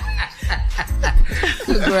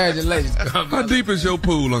Congratulations. How deep is your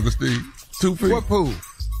pool, Uncle Steve? 2 feet. What pool?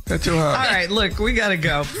 At your house. All right, look, we got to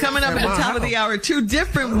go. Coming up at the top of the hour, 2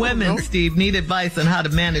 different women, Steve, need advice on how to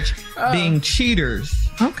manage being cheaters.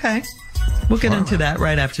 Okay. We'll get into that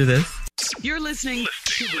right after this. You're listening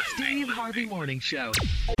to the Steve Harvey Morning Show.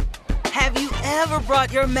 Have you ever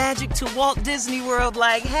brought your magic to Walt Disney World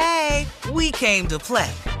like, hey, we came to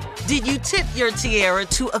play? Did you tip your tiara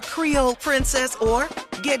to a Creole princess or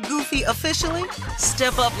get goofy officially?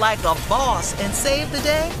 Step up like a boss and save the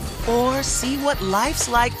day? Or see what life's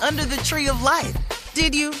like under the tree of life?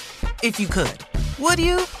 Did you? If you could. Would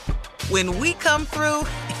you? When we come through,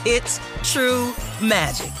 it's true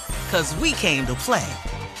magic. 'Cause we came to play.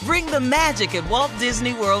 Bring the magic at Walt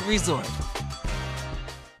Disney World Resort.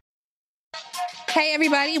 Hey,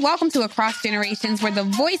 everybody. Welcome to Across Generations, where the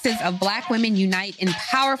voices of Black women unite in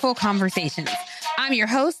powerful conversations. I'm your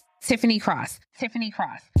host, Tiffany Cross.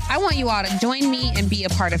 I want you all to join me and be a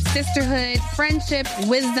part of sisterhood, friendship,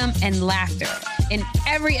 wisdom, and laughter. In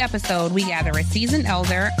every episode, we gather a seasoned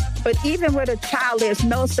elder. But even with a child, there's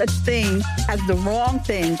no such thing as the wrong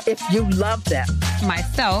thing if you love them.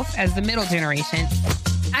 Myself as the middle generation.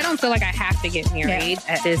 I don't feel like I have to get married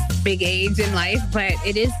at this big age in life, but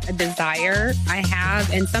it is a desire I have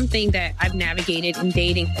and something that I've navigated in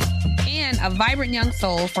dating. And a vibrant young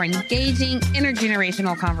soul for engaging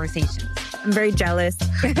intergenerational conversations. I'm very jealous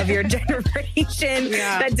of your generation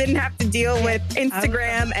that didn't have to deal with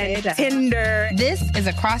Instagram and Tinder. This is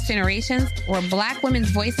Across Generations, where Black women's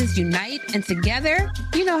voices unite, and together,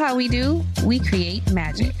 you know how we do, we create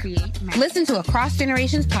magic. Listen to Across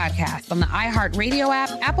Generations podcast on the iHeartRadio app,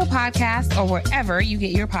 Apple Podcasts, or wherever you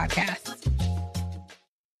get your podcasts.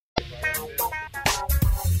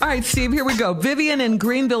 All right, Steve, here we go. Vivian in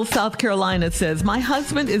Greenville, South Carolina says, my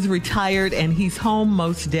husband is retired and he's home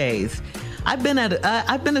most days. I've been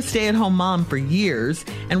a stay-at-home mom for years,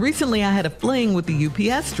 and recently I had a fling with the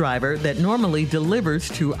UPS driver that normally delivers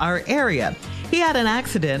to our area. He had an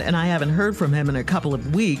accident, and I haven't heard from him in a couple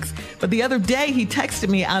of weeks, but the other day he texted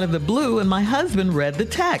me out of the blue, and my husband read the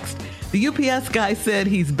text. The UPS guy said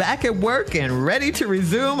he's back at work and ready to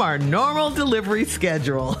resume our normal delivery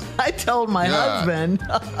schedule. I told my husband.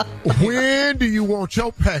 When do you want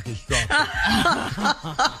your package dropped?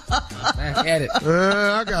 Back at it.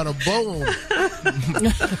 I got a bone.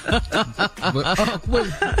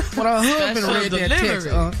 When our husband read that text,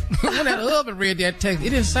 when that husband read that text, it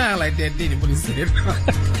didn't sound like that, did it? When he said it.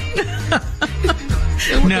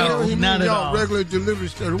 No, not at all. Regular delivery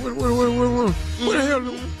schedule. What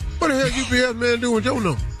the hell UPS man do with your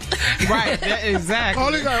number? Right, exactly.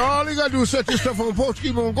 All he got to do is set your stuff on post,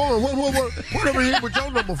 keep on going. Whatever he with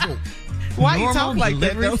your number for? Why you talk like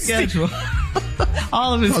that? No schedule.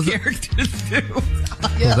 All of his characters do.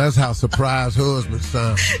 Well, that's how surprised husbands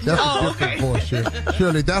sound. That's a different voice, Shirley.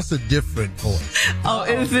 Shirley, that's a different voice. Oh,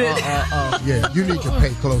 is it? Yeah, you need to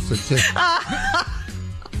pay close attention.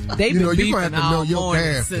 They've you been gonna have to know your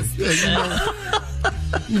character.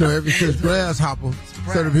 Yeah, ever since Grasshopper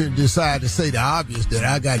set up here and decided to say the obvious that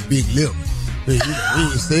I got big lips. We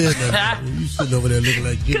ain't saying nothing. You sitting over there looking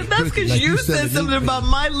like Jimmy. That's because you said something about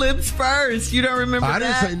my lips first. You don't remember that? I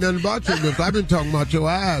didn't say nothing about your lips. I've been talking about your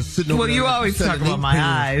eyes. Sitting over there you always talk about my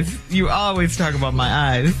eyes. You always talk about my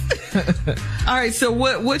eyes. All right, so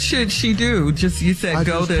what should she do? You said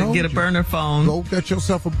go to get a burner phone. Go get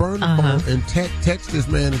yourself a burner phone and text this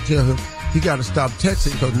man and tell him he got to stop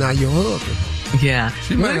texting because now you're husband. Yeah.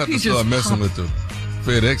 She might have to start messing with the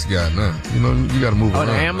FedEx guy now. You know, you got to move around.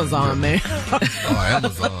 Oh, the Amazon man.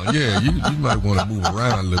 Amazon. Yeah, you might want to move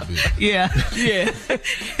around a little bit. Yeah.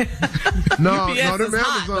 No, them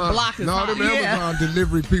Amazon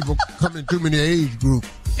delivery people come in too many age groups.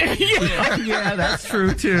 Yeah, that's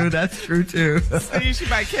true too. See, she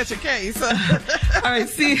might catch a case. All right,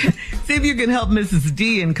 see if you can help Mrs.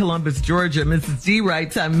 D in Columbus, Georgia. Mrs. D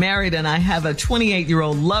writes, I'm married and I have a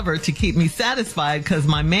 28-year-old lover to keep me satisfied because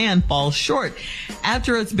my man falls short.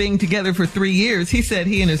 After us being together for 3 years, he said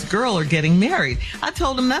he and his girl are getting married. I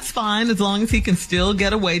told him that's fine as long as he can still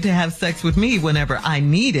get away to have sex with me whenever I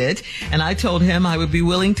need it. And I told him I would be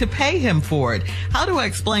willing to pay him for it. How do I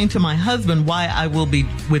explain to my husband why I will be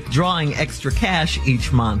withdrawing extra cash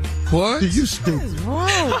each month? What? You stupid.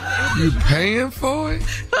 You paying for it?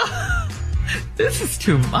 This is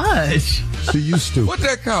too much. See, you stupid. What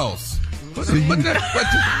that cost? Shut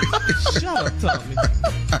up, Tommy.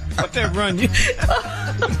 What that run you?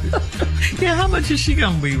 Yeah, how much is she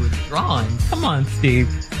going to be withdrawing? Come on, Steve.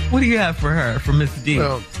 What do you have for her, for Miss D?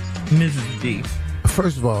 Well, Mrs. D.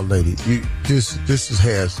 First of all, lady, this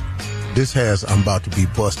has I'm about to be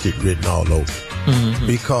busted written all over. Mm-hmm.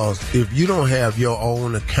 Because if you don't have your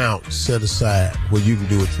own account set aside where you can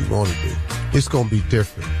do what you want to do, it's going to be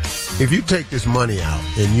different. If you take this money out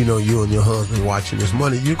and you and your husband watching this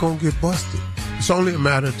money, you're going to get busted. It's only a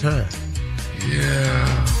matter of time.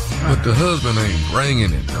 Yeah, but the husband ain't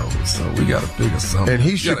bringing it though, so we got to figure something. And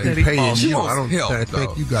he should be paying you. I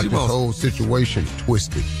think you got this wants whole situation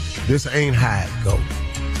twisted. This ain't how it goes.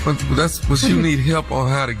 But she need help on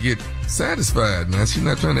how to get satisfied, man. She's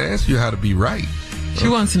not trying to ask you how to be right. She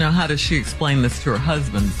wants to know, how does she explain this to her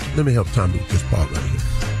husband? Let me help Tommy with this part right here.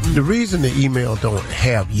 The reason the email don't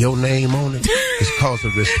have your name on it is because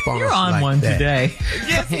of response. You're on like one that. today.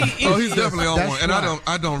 Yes, he is. Oh, he's definitely on one, and right.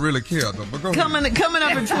 I don't really care though. But go coming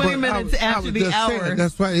up in 20 minutes after the hour. Saying,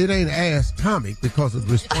 that's why it ain't Ask Tommy because of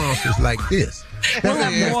responses like this. We'll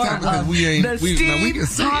have more of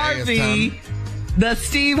the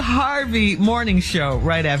Steve Harvey Morning Show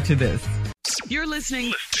right after this. You're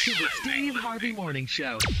listening to the Steve Harvey Morning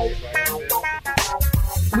Show.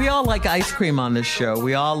 We all like ice cream on this show.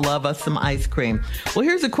 We all love us some ice cream. Well,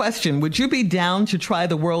 here's a question. Would you be down to try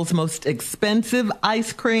the world's most expensive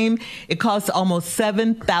ice cream? It costs almost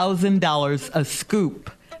 $7,000 a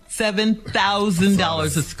scoop. $7,000 a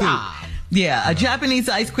scoop. Yeah, a Japanese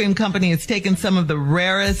ice cream company has taken some of the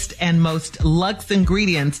rarest and most luxe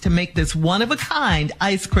ingredients to make this one-of-a-kind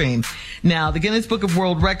ice cream. Now, the Guinness Book of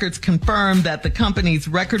World Records confirmed that the company's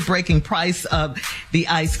record-breaking price of the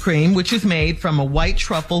ice cream, which is made from a white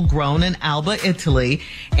truffle grown in Alba, Italy,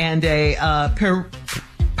 and a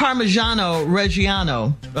Parmigiano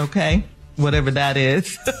Reggiano, okay, whatever that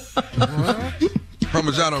is.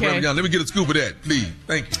 Parmigiano Reggiano. Let me get a scoop of that, please.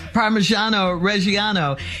 Thank you. Parmigiano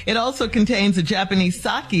Reggiano. It also contains a Japanese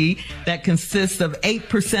sake that consists of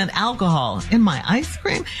 8% alcohol. In my ice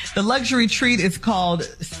cream? The luxury treat is called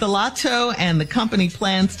Stellato, and the company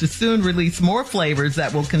plans to soon release more flavors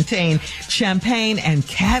that will contain champagne and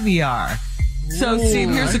caviar. So,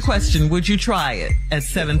 Steve, here's the question. Would you try it at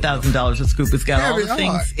 $7,000 a scoop? It's got all the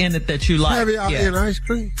things in it that you like. Caviar in ice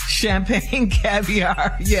cream? Champagne,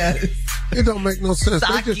 caviar, yes. It don't make no sense.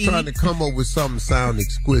 They're just trying to come up with something sound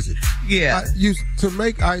exquisite. Yeah. To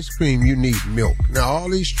make ice cream, you need milk. Now, all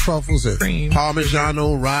these truffles and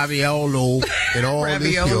Parmigiano, Raviolo, and all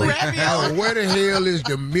this stuff. Where the hell is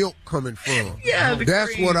the milk coming from? Yeah,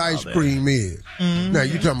 that's what ice cream is. Mm-hmm. Now,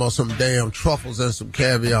 you talking about some damn truffles and some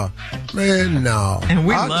caviar. Man, no. And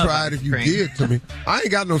I'll try it if you give it to me. I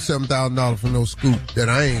ain't got no $7,000 for no scoop that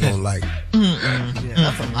I ain't gonna like. Yeah,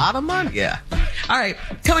 that's a lot of money. Yeah. All right.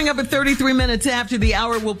 Coming up at 33 minutes after the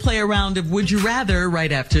hour, we'll play a round of Would You Rather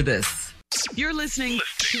right after this. You're listening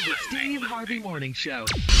to the Steve Harvey Morning Show.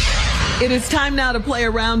 It is time now to play a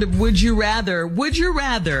round of Would You Rather. Would you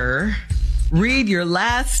rather read your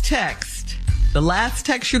last text? The last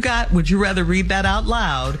text you got, would you rather read that out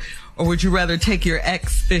loud, or would you rather take your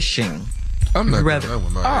ex fishing? I'm not doing that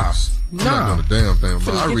with my ex. I'm not doing a damn thing.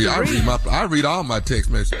 But I read all my text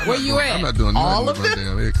messages. Where you at? I'm not doing nothing with my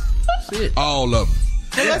damn ex. All of them.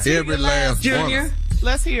 Let's hear Every last Junior. one.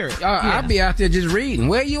 Let's hear it. I'll be out there just reading.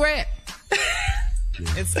 Where you at?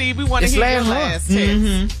 And Steve, we want to hear your last text.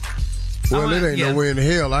 Mm-hmm. Well, it ain't nowhere in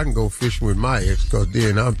hell I can go fishing with my ex, because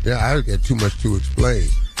then I got too much to explain.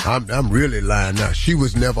 I'm really lying now. She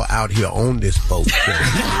was never out here on this boat.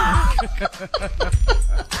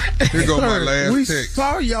 Here go my last we text.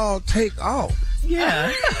 Saw y'all take off.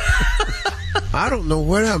 Yeah. I don't know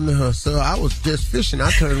what happened to her, sir. I was just fishing. I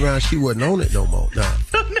turned around, she wasn't on it no more. Now.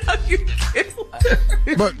 No, you killed her.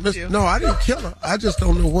 But no, I didn't kill her. I just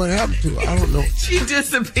don't know what happened to her. I don't know. She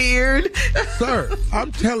disappeared. Sir,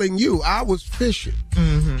 I'm telling you, I was fishing.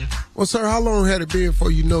 Mm-hmm. Well, sir, how long had it been before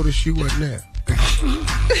you noticed she wasn't there?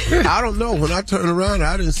 I don't know. When I turned around,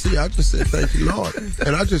 I didn't see. I just said, thank you, Lord.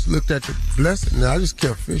 And I just looked at the blessing, and I just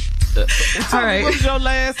kept fishing. All right. What was your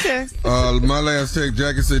last text? My last text,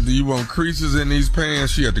 Jackie said, do you want creases in these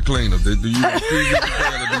pants? She had to clean them. Do you want creases in the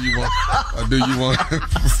pants, or do you want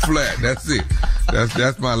flat? That's it.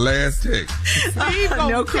 That's my last text.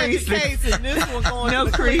 No creases. This one going no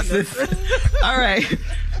creases. All right.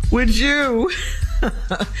 Would you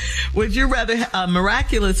rather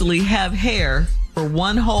miraculously have hair for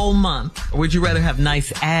one whole month, or would you rather have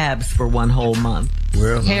nice abs for one whole month?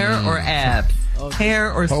 Well, hair or abs? Okay.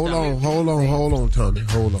 Hair or stomach? Hold on, Tommy.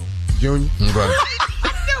 Hold on. Junior? Right.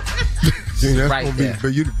 Junior, that's going to be, but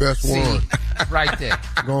you the best one. Right there.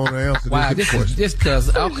 Go on and answer this question. This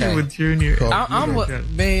does, okay. With Junior. I'm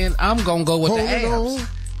going to go with the abs.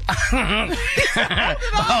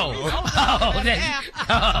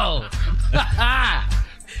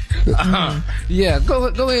 Yeah, go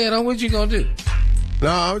ahead on. What you gonna do? No,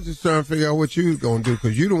 I was just trying to figure out what you was gonna do,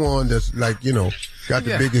 because you the one that's like, got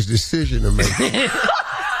the biggest decision to make.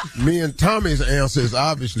 Me and Tommy's answer is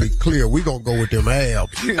obviously clear. We gonna go with them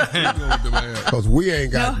abs, because we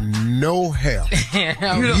ain't got no help.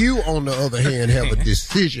 You, on the other hand, have a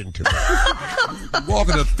decision to make.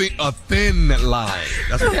 Walking a thin line.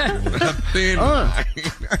 That's what I'm doing. A thin line.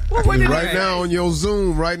 Right now on your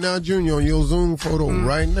Zoom, Junior, on your Zoom photo,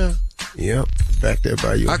 right now. Yep, back there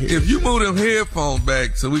by your head. If you move them headphones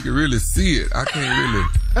back so we can really see it, I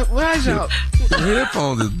can't really. Where's y'all? The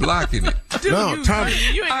headphones is blocking it. No, Tommy.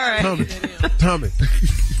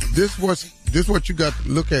 This what you got to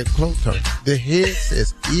look at close, Tommy. The head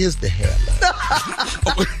says is the hairline.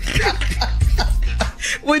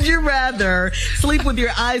 Would you rather sleep with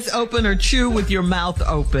your eyes open or chew with your mouth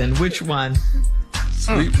open? Which one?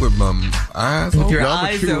 Sleep with my eyes open? Your I'm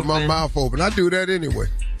eyes chew open. with my mouth open. I do that anyway.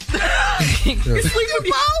 You sleep with your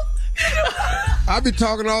mouth? I be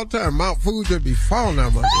talking all the time. Mouth food just be falling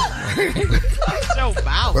out my mouth.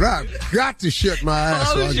 But I got to shut my eyes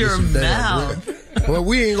so I get some damn rest. Well,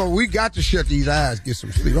 we got to shut these eyes, get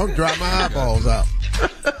some sleep. I'm dry my eyeballs out.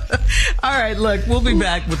 All right, look, we'll be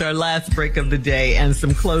back with our last break of the day and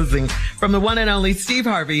some closing from the one and only Steve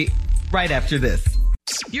Harvey right after this.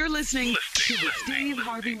 You're listening to the Steve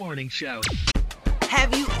Harvey Morning Show.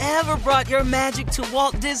 Have you ever brought your magic to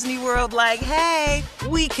Walt Disney World like, hey,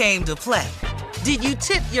 we came to play? Did you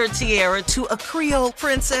tip your tiara to a Creole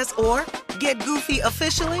princess or get goofy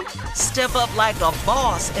officially? Step up like a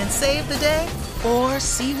boss and save the day? Or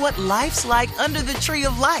see what life's like under the tree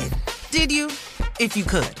of life? Did you? If you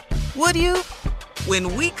could. Would you?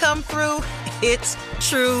 When we come through, it's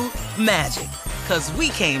true magic. 'Cause we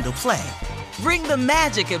came to play. Bring the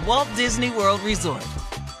magic at Walt Disney World Resort.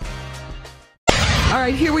 All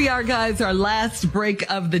right, here we are, guys, our last break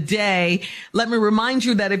of the day. Let me remind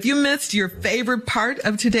you that if you missed your favorite part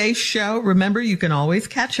of today's show, remember you can always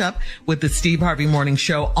catch up with the Steve Harvey Morning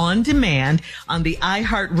Show on demand on the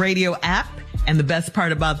iHeartRadio app And the best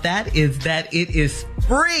part about that is that it is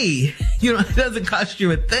free. You know, it doesn't cost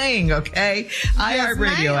you a thing, okay?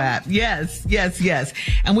 iHeartRadio app. Yes.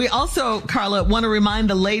 And we also, Carla, want to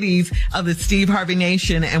remind the ladies of the Steve Harvey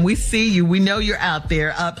Nation, and we see you. We know you're out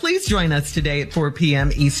there. Please join us today at 4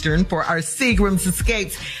 p.m. Eastern for our Seagram's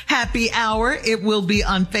Escapes Happy Hour. It will be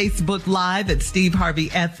on Facebook Live at Steve Harvey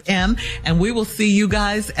FM, and we will see you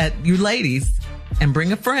guys you ladies. And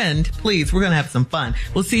bring a friend, please. We're going to have some fun.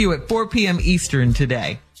 We'll see you at 4 p.m. Eastern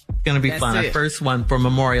today. It's going to be fun. Our first one for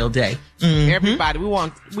Memorial Day. Mm-hmm. Everybody,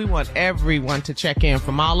 we want everyone to check in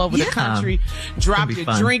from all over the country. Drop your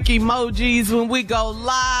drink emojis when we go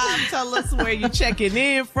live. Tell us where you're checking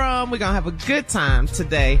in from. We're going to have a good time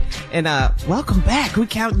today. And welcome back. We're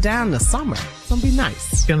counting down the summer. It's going to be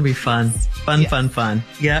nice. It's going to be fun. Fun.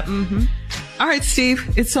 Yep. Mm-hmm. All right,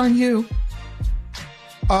 Steve, it's on you.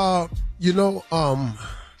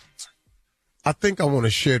 I think I want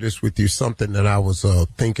to share this with you, something that I was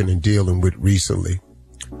thinking and dealing with recently.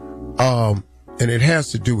 And it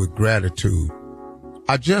has to do with gratitude.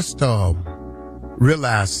 I just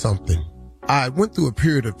realized something. I went through a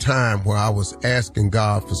period of time where I was asking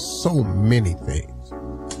God for so many things.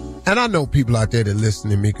 And I know people out there that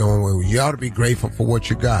listen to me going, well, you ought to be grateful for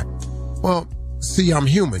what you got. Well, see, I'm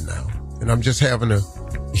human now, and I'm just having a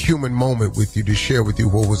human moment with you to share with you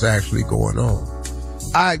what was actually going on.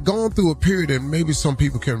 I had gone through a period, and maybe some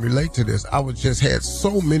people can relate to this. I was just had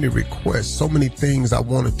so many requests, so many things I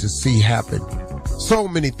wanted to see happen, so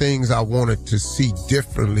many things I wanted to see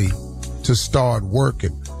differently to start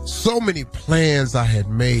working, so many plans I had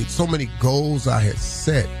made, so many goals I had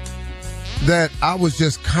set, that I was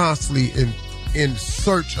just constantly in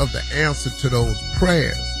search of the answer to those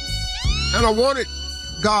prayers. And I wanted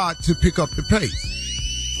God to pick up the pace.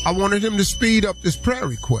 I wanted him to speed up this prayer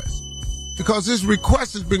request, because this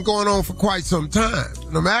request has been going on for quite some time.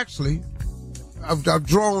 And I've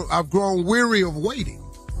grown weary of waiting.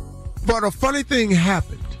 But a funny thing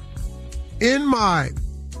happened. In my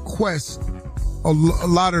quest, a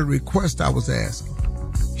lot of the requests I was asking,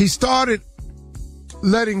 he started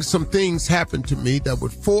letting some things happen to me that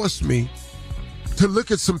would force me to look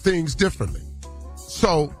at some things differently.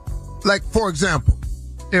 So, like, for example,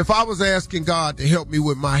 if I was asking God to help me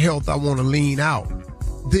with my health, I want to lean out.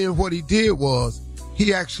 Then what he did was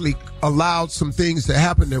he actually allowed some things to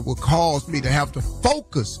happen that would cause me to have to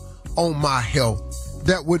focus on my health,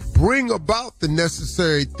 that would bring about the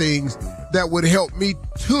necessary things that would help me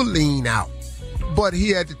to lean out. But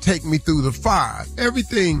he had to take me through the fire.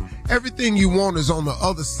 Everything you want is on the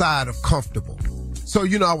other side of comfortable. So,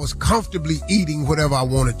 I was comfortably eating whatever I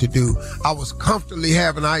wanted to do. I was comfortably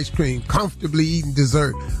having ice cream, comfortably eating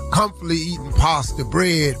dessert, comfortably eating pasta,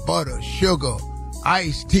 bread, butter, sugar,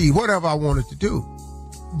 iced tea, whatever I wanted to do.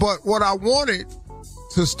 But what I wanted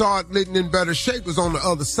to start living in better shape was on the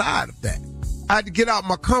other side of that. I had to get out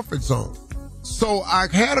my comfort zone. So I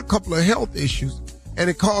had a couple of health issues, and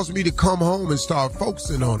it caused me to come home and start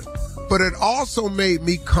focusing on it. But it also made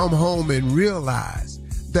me come home and realize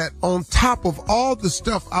that on top of all the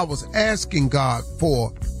stuff I was asking God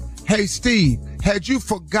for, hey, Steve, had you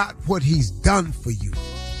forgot what he's done for you?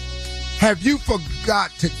 Have you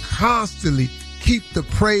forgot to constantly keep the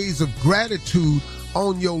praise of gratitude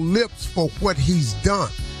on your lips for what he's done?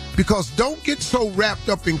 Because don't get so wrapped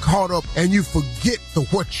up and caught up and you forget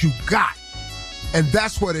what you got. And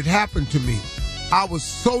that's what had happened to me. I was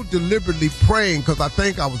so deliberately praying because I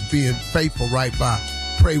think I was being faithful right by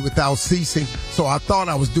pray without ceasing. So I thought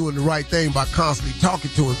I was doing the right thing by constantly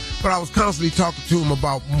talking to him, but I was constantly talking to him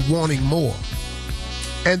about wanting more.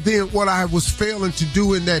 And then what I was failing to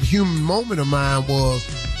do in that human moment of mine was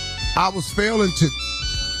I was failing to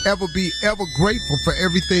be ever grateful for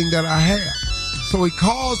everything that I have. So it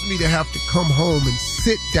caused me to have to come home and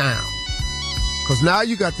sit down, because now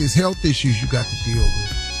you got these health issues you got to deal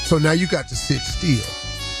with. So now you got to sit still.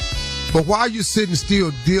 But while you're sitting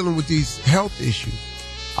still dealing with these health issues,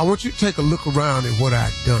 I want you to take a look around at what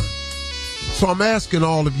I've done. So I'm asking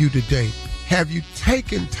all of you today, have you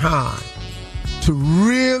taken time to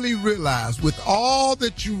really realize, with all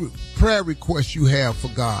that prayer requests you have for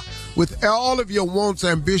God, with all of your wants,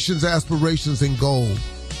 ambitions, aspirations, and goals,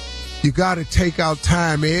 you got to take out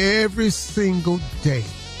time every single day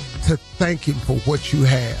to thank him for what you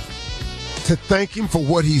have, to thank him for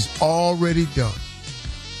what he's already done.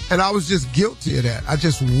 And I was just guilty of that. I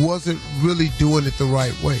just wasn't really doing it the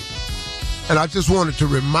right way. And I just wanted to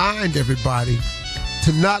remind everybody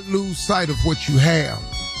to not lose sight of what you have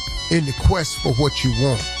in the quest for what you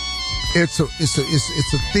want. It's a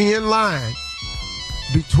thin line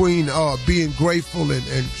between being grateful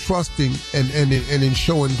and trusting and in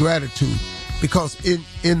showing gratitude. because in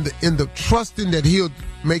the trusting that he'll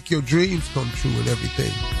make your dreams come true and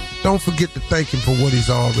everything, don't forget to thank him for what he's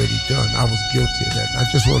already done. I was guilty of that. I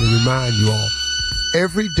just want to remind you all,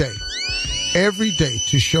 every day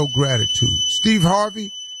to show gratitude. Steve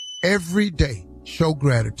Harvey, every day show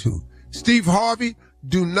gratitude. Steve Harvey,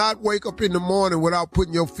 do not wake up in the morning without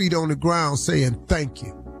putting your feet on the ground saying thank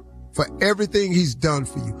you for everything he's done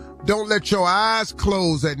for you. Don't let your eyes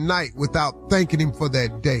close at night without thanking him for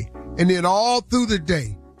that day. And then all through the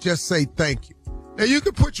day, just say thank you. Now, you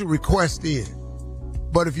can put your request in,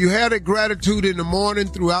 but if you had a gratitude in the morning,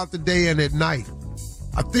 throughout the day, and at night,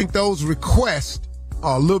 I think those requests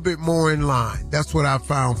are a little bit more in line. That's what I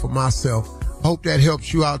found for myself. Hope that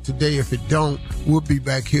helps you out today. If it don't, we'll be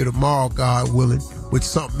back here tomorrow, God willing, with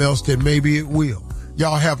something else that maybe it will.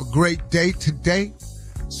 Y'all have a great day today.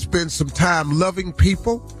 Spend some time loving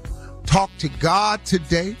people. Talk to God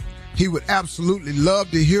today. He would absolutely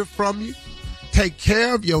love to hear from you. Take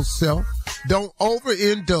care of yourself. Don't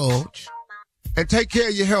overindulge. And take care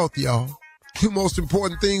of your health, y'all. Two most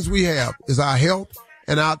important things we have is our health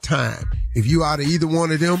and our time. If you out of either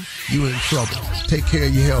one of them, you in trouble. Take care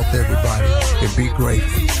of your health, everybody, and be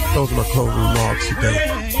grateful. Those are my closing remarks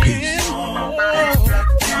today. Peace.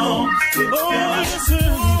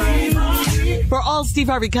 For all Steve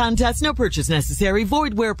Harvey contests, no purchase necessary,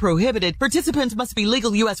 void where prohibited. Participants must be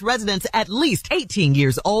legal U.S. residents at least 18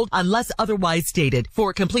 years old unless otherwise stated.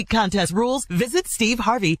 For complete contest rules, visit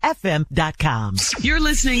SteveHarveyFM.com. You're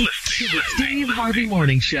listening to the Steve Harvey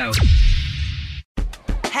Morning Show.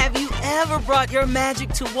 Have you ever brought your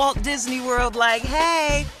magic to Walt Disney World like,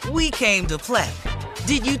 hey, we came to play?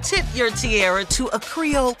 Did you tip your tiara to a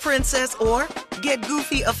Creole princess or get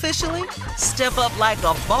goofy officially? Step up like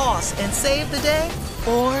a boss and save the day?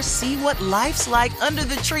 Or see what life's like under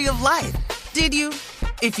the tree of life? Did you?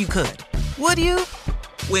 If you could. Would you?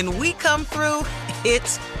 When we come through,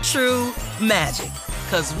 it's true magic.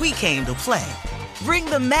 'Cause we came to play. Bring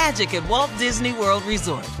the magic at Walt Disney World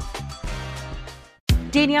Resort.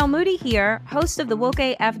 Danielle Moody here, host of the Woke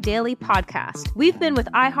AF Daily podcast. We've been with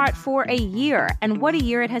iHeart for a year, and what a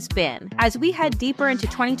year it has been. As we head deeper into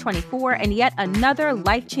 2024 and yet another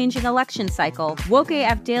life-changing election cycle, Woke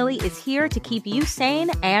AF Daily is here to keep you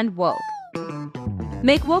sane and woke.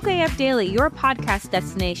 Make Woke AF Daily your podcast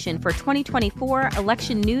destination for 2024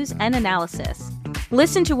 election news and analysis.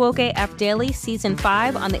 Listen to Woke AF Daily Season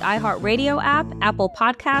 5 on the iHeartRadio app, Apple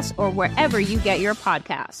Podcasts, or wherever you get your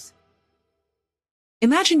podcasts.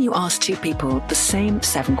 Imagine you ask two people the same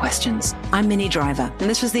 7 questions. I'm Minnie Driver, and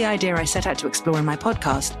this was the idea I set out to explore in my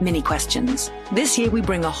podcast, Minnie Questions. This year, we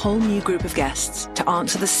bring a whole new group of guests to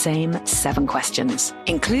answer the same 7 questions,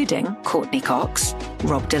 including Courtney Cox,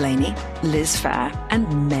 Rob Delaney, Liz Phair,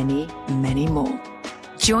 and many, many more.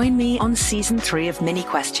 Join me on Season 3 of Minnie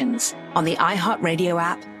Questions on the iHeartRadio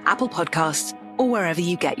app, Apple Podcasts, or wherever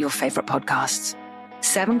you get your favorite podcasts.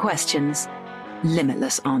 7 questions,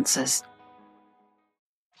 limitless answers.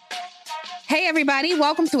 Hey, everybody.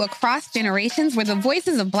 Welcome to Across Generations, where the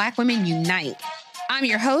voices of Black women unite. I'm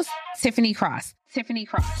your host, Tiffany Cross.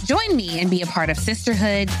 Join me and be a part of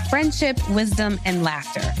sisterhood, friendship, wisdom, and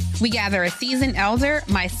laughter. We gather a seasoned elder,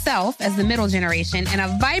 myself as the middle generation, and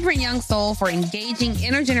a vibrant young soul for engaging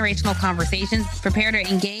intergenerational conversations. Prepare to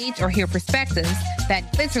engage or hear perspectives that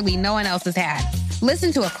literally no one else has had.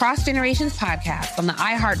 Listen to Across Generations podcast on the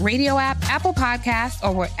iHeartRadio app, Apple Podcasts,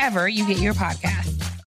 or wherever you get your podcasts.